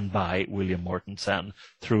and by William Mortensen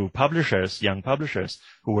through publishers, young publishers,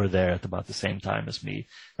 who were there at about the same time as me.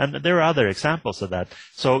 And there are other examples of that.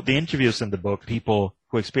 So the interviews in the book, people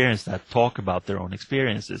who experience that talk about their own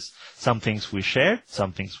experiences. Some things we shared,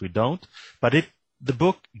 some things we don't. But the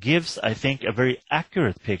book gives, I think, a very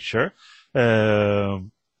accurate picture,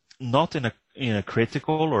 not in a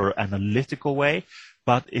critical or analytical way,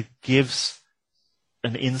 but it gives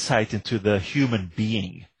an insight into the human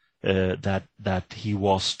being that he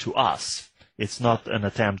was to us. It's not an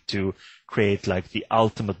attempt to create like the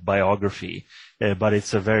ultimate biography, but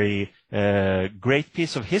it's a very great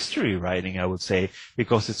piece of history writing, I would say,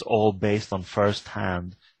 because it's all based on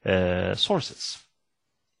first-hand sources.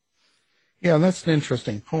 Yeah, and that's an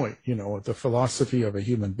interesting point, the philosophy of a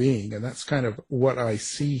human being, and that's kind of what I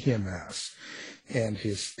see him as, and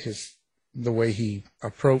the way he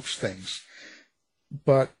approached things.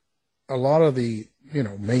 But a lot of the,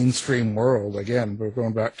 mainstream world, again, we're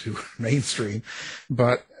going back to mainstream,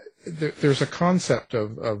 but there's a concept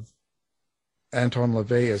of Anton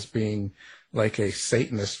LaVey as being like a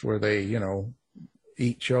Satanist where they,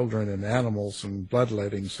 eat children and animals and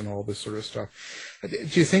bloodlettings and all this sort of stuff.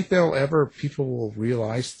 Do you think people will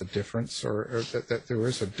realize the difference or that there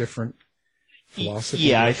is a different philosophy?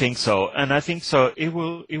 Yeah, I think so. And I think so. It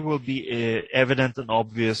will be evident and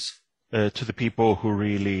obvious to the people who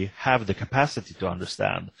really have the capacity to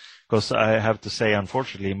understand. Because I have to say,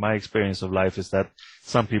 unfortunately, my experience of life is that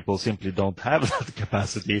some people simply don't have that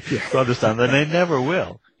capacity to understand, and they never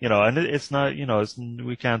will. And it's not,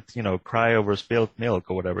 we can't, cry over spilled milk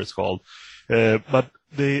or whatever it's called. But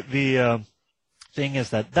the thing is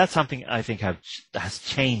that that's something I think has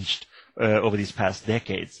changed over these past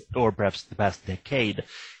decades, or perhaps the past decade,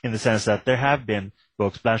 in the sense that there have been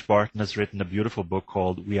books. Blanche Barton has written a beautiful book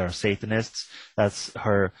called We Are Satanists. That's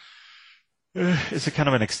her. It's a kind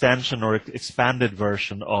of an extension or expanded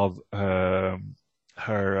version of her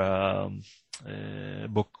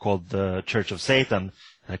book called The Church of Satan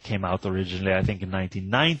that came out originally, I think, in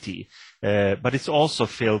 1990. But it's also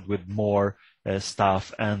filled with more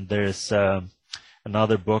stuff. And there's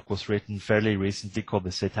another book was written fairly recently called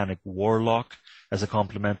The Satanic Warlock as a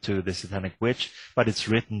complement to The Satanic Witch, but it's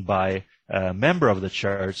written by a member of the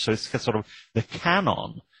church. So it's sort of the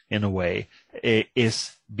canon, in a way,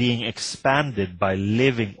 is being expanded by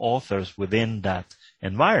living authors within that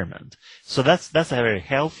environment. So that's a very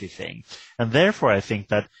healthy thing. And therefore, I think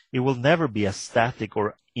that it will never be a static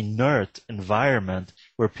or inert environment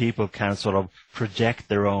where people can sort of project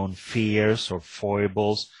their own fears or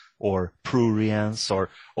foibles or prurience or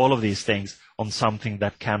all of these things on something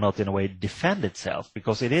that cannot, in a way, defend itself,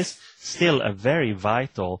 because it is still a very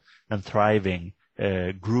vital and thriving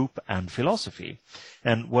group and philosophy.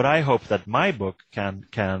 And what I hope that my book can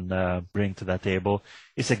bring to that table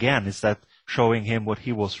is that showing him what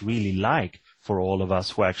he was really like for all of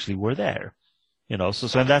us who actually were there.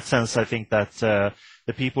 So in that sense, I think that the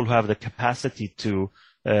people who have the capacity to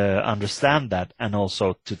understand that and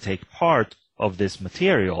also to take part of this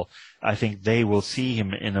material, I think they will see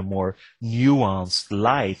him in a more nuanced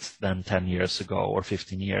light than 10 years ago or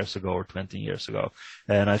 15 years ago or 20 years ago.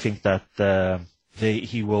 And I think that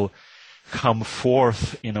he will come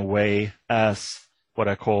forth in a way as what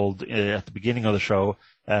I called at the beginning of the show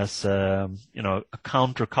as a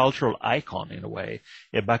countercultural icon in a way.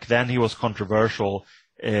 Back then he was controversial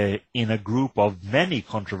in a group of many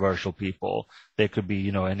controversial people. There could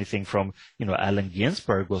be, anything from, Allen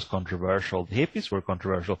Ginsberg was controversial, the hippies were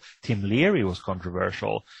controversial, Tim Leary was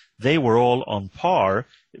controversial. They were all on par,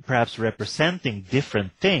 perhaps representing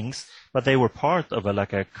different things, but they were part of a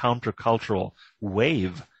countercultural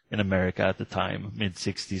wave in America at the time,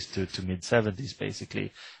 mid-60s to mid-70s,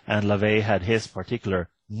 basically. And LaVey had his particular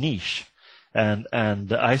niche.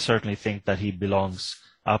 And I certainly think that he belongs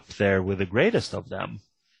up there with the greatest of them.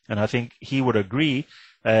 And I think he would agree.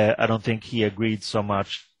 I don't think he agreed so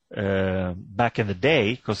much back in the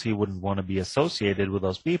day, because he wouldn't want to be associated with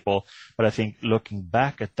those people. But I think looking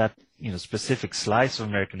back at that specific slice of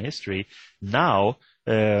American history, now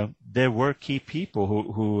there were key people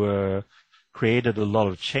who created a lot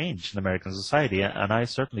of change in American society, and I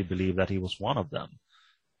certainly believe that he was one of them.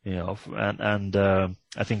 And I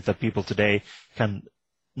think that people today can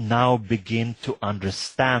now begin to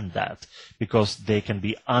understand that, because they can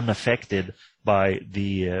be unaffected by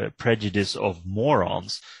the prejudice of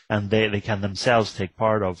morons, and they can themselves take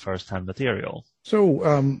part of first-hand material.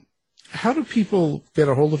 So how do people get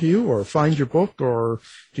a hold of you or find your book, or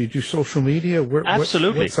do you do social media?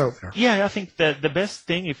 Absolutely. What's out there? Yeah, I think that the best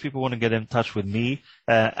thing, if people want to get in touch with me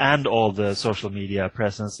and all the social media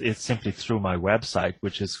presence, it's simply through my website,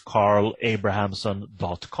 which is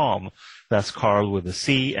carlabrahamsson.com. That's Carl with a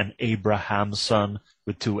C and Abrahamsson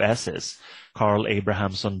with 2 S's,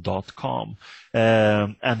 carlabrahamsson.com.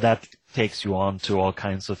 And that takes you on to all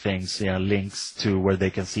kinds of things, links to where they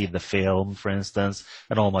can see the film, for instance,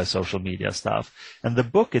 and all my social media stuff. And the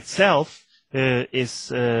book itself is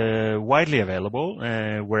widely available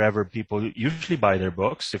wherever people usually buy their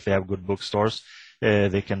books. If they have good bookstores,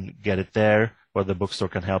 they can get it there. or the bookstore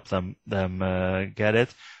can help them get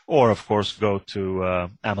it. Or, of course, go to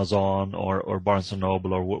Amazon or Barnes &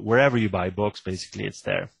 Noble or wherever you buy books. Basically, it's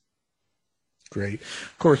there. Great.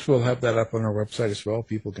 Of course, we'll have that up on our website as well.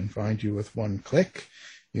 People can find you with one click.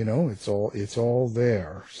 You know, it's all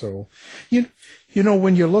there. So, you know,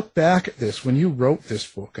 when you look back at this, when you wrote this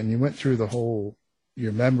book and you went through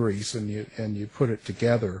your memories and you put it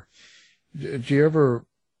together, did you ever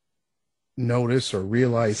notice or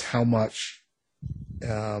realize how much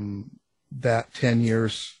that 10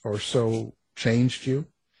 years or so changed you?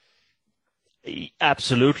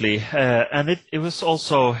 Absolutely. And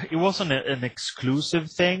it wasn't an exclusive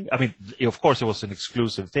thing. I mean, of course it was an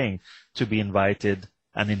exclusive thing to be invited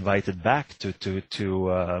back to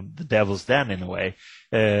the Devil's Den in a way.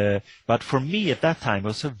 But for me at that time, it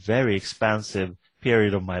was a very expansive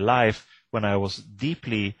period of my life when I was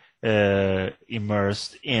deeply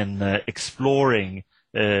immersed in exploring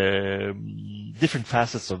different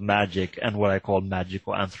facets of magic and what I call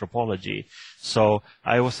magical anthropology. So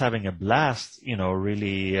I was having a blast, you know,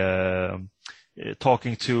 really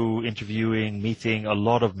talking to, interviewing, meeting a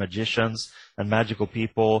lot of magicians and magical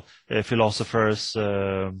people, philosophers,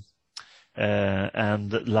 and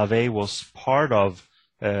LaVey was part of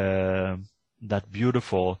that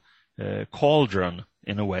beautiful cauldron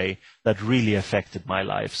in a way that really affected my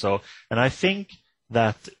life. So, and I think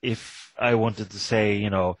that if I wanted to say, you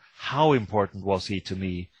know, how important was he to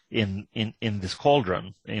me in this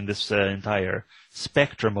cauldron, in this entire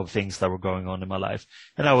spectrum of things that were going on in my life,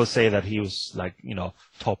 and I would say that he was like, you know,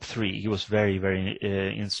 top 3. He was very, very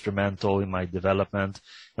instrumental in my development,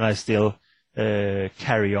 and I still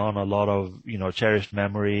carry on a lot of, you know, cherished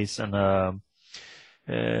memories and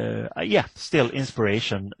still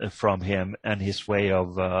inspiration from him and his way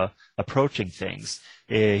of approaching things.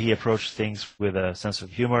 He approached things with a sense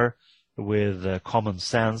of humor, with common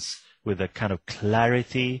sense, with a kind of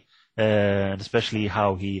clarity, and especially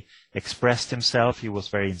how he expressed himself. He was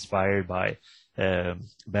very inspired by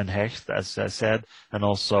Ben Hecht, as I said, and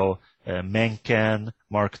also Mencken,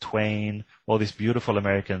 Mark Twain, all these beautiful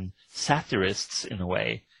American satirists in a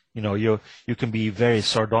way. You know, you can be very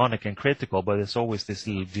sardonic and critical, but there's always this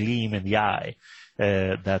little gleam in the eye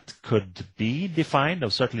that could be defined,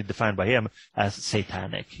 or certainly defined by him, as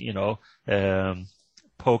satanic, you know,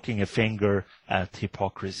 poking a finger at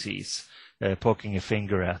hypocrisies, poking a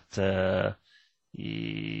finger at,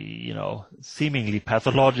 you know, seemingly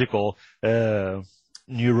pathological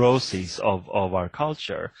neuroses of our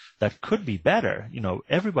culture that could be better. You know,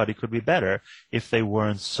 everybody could be better if they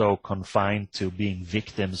weren't so confined to being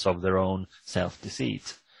victims of their own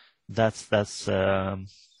self-deceit. That's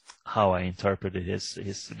how I interpreted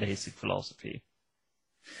his basic philosophy.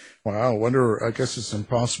 Wow, I guess it's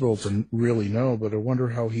impossible to really know, but I wonder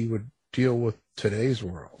how he would deal with today's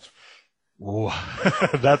world. Oh,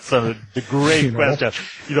 that's the great question.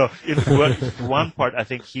 You know, in one part, I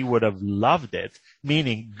think he would have loved it,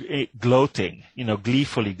 meaning gloating, you know,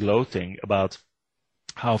 gleefully gloating about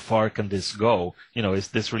how far can this go? You know, is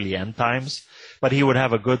this really end times? But he would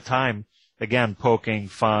have a good time, again, poking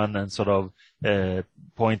fun and sort of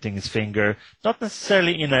pointing his finger, not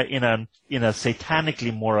necessarily in a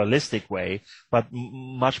satanically moralistic way, but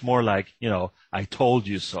much more like, you know, I told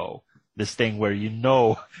you so. This thing where you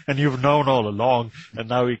know, and you've known all along, and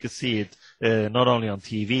now you can see it not only on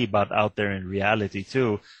TV but out there in reality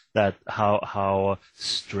too. That how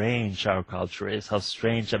strange our culture is, how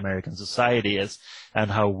strange American society is,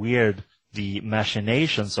 and how weird the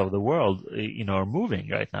machinations of the world, you know, are moving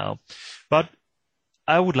right now. But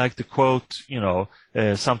I would like to quote, you know,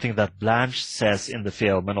 something that Blanche says in the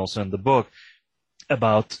film and also in the book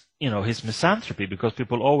about, you know, his misanthropy, because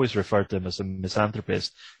people always refer to him as a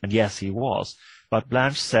misanthropist, and yes, he was. But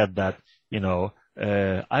Blanche said that, you know,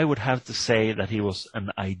 I would have to say that he was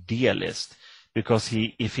an idealist, because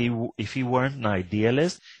if he weren't an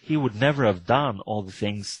idealist, he would never have done all the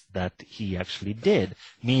things that he actually did,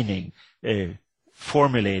 meaning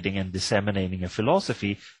formulating and disseminating a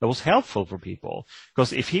philosophy that was helpful for people.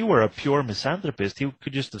 Because if he were a pure misanthropist, he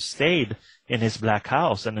could just have stayed in his black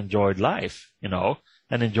house and enjoyed life, you know,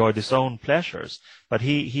 and enjoyed his own pleasures. But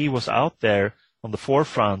he was out there on the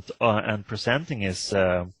forefront and presenting his,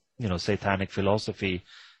 you know, satanic philosophy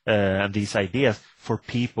and these ideas for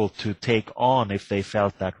people to take on if they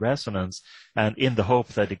felt that resonance, and in the hope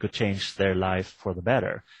that it could change their life for the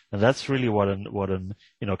better. And that's really what an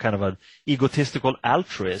you know, kind of an egotistical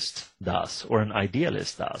altruist does, or an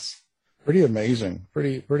idealist does. Pretty amazing.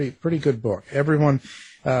 Pretty good book. Everyone,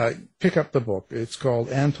 pick up the book. It's called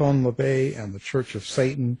Anton LaVey and the Church of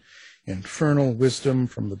Satan, Infernal Wisdom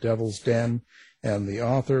from the Devil's Den. And the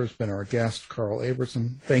author has been our guest, Carl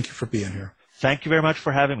Abrahamson. Thank you for being here. Thank you very much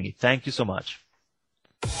for having me. Thank you so much.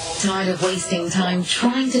 Tired of wasting time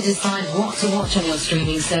trying to decide what to watch on your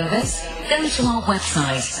streaming service? Go to our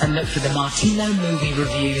website and look for the Martino movie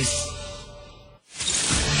reviews.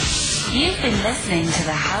 You've been listening to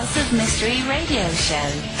the House of Mystery radio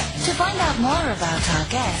show. To find out more about our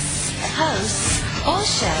guests, hosts, or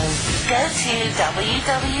shows, go to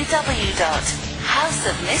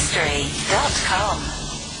www.houseofmystery.com.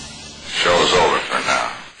 Show's over for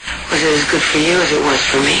now. Was it as good for you as it was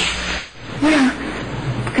for me? Well,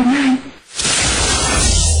 good night.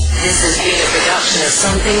 This has been a production of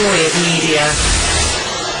Something Weird Media.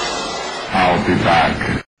 I'll be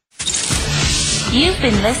back. You've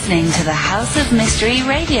been listening to the House of Mystery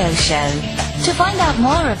radio show. To find out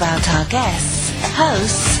more about our guests,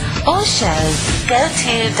 hosts, or shows, go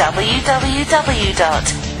to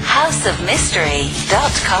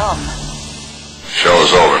www.houseofmystery.com.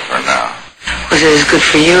 Show's over for now. Was it as good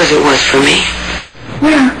for you as it was for me?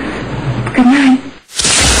 Well, good night.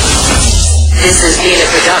 This has been a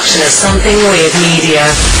production of Something Weird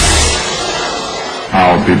Media.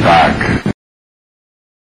 I'll be back.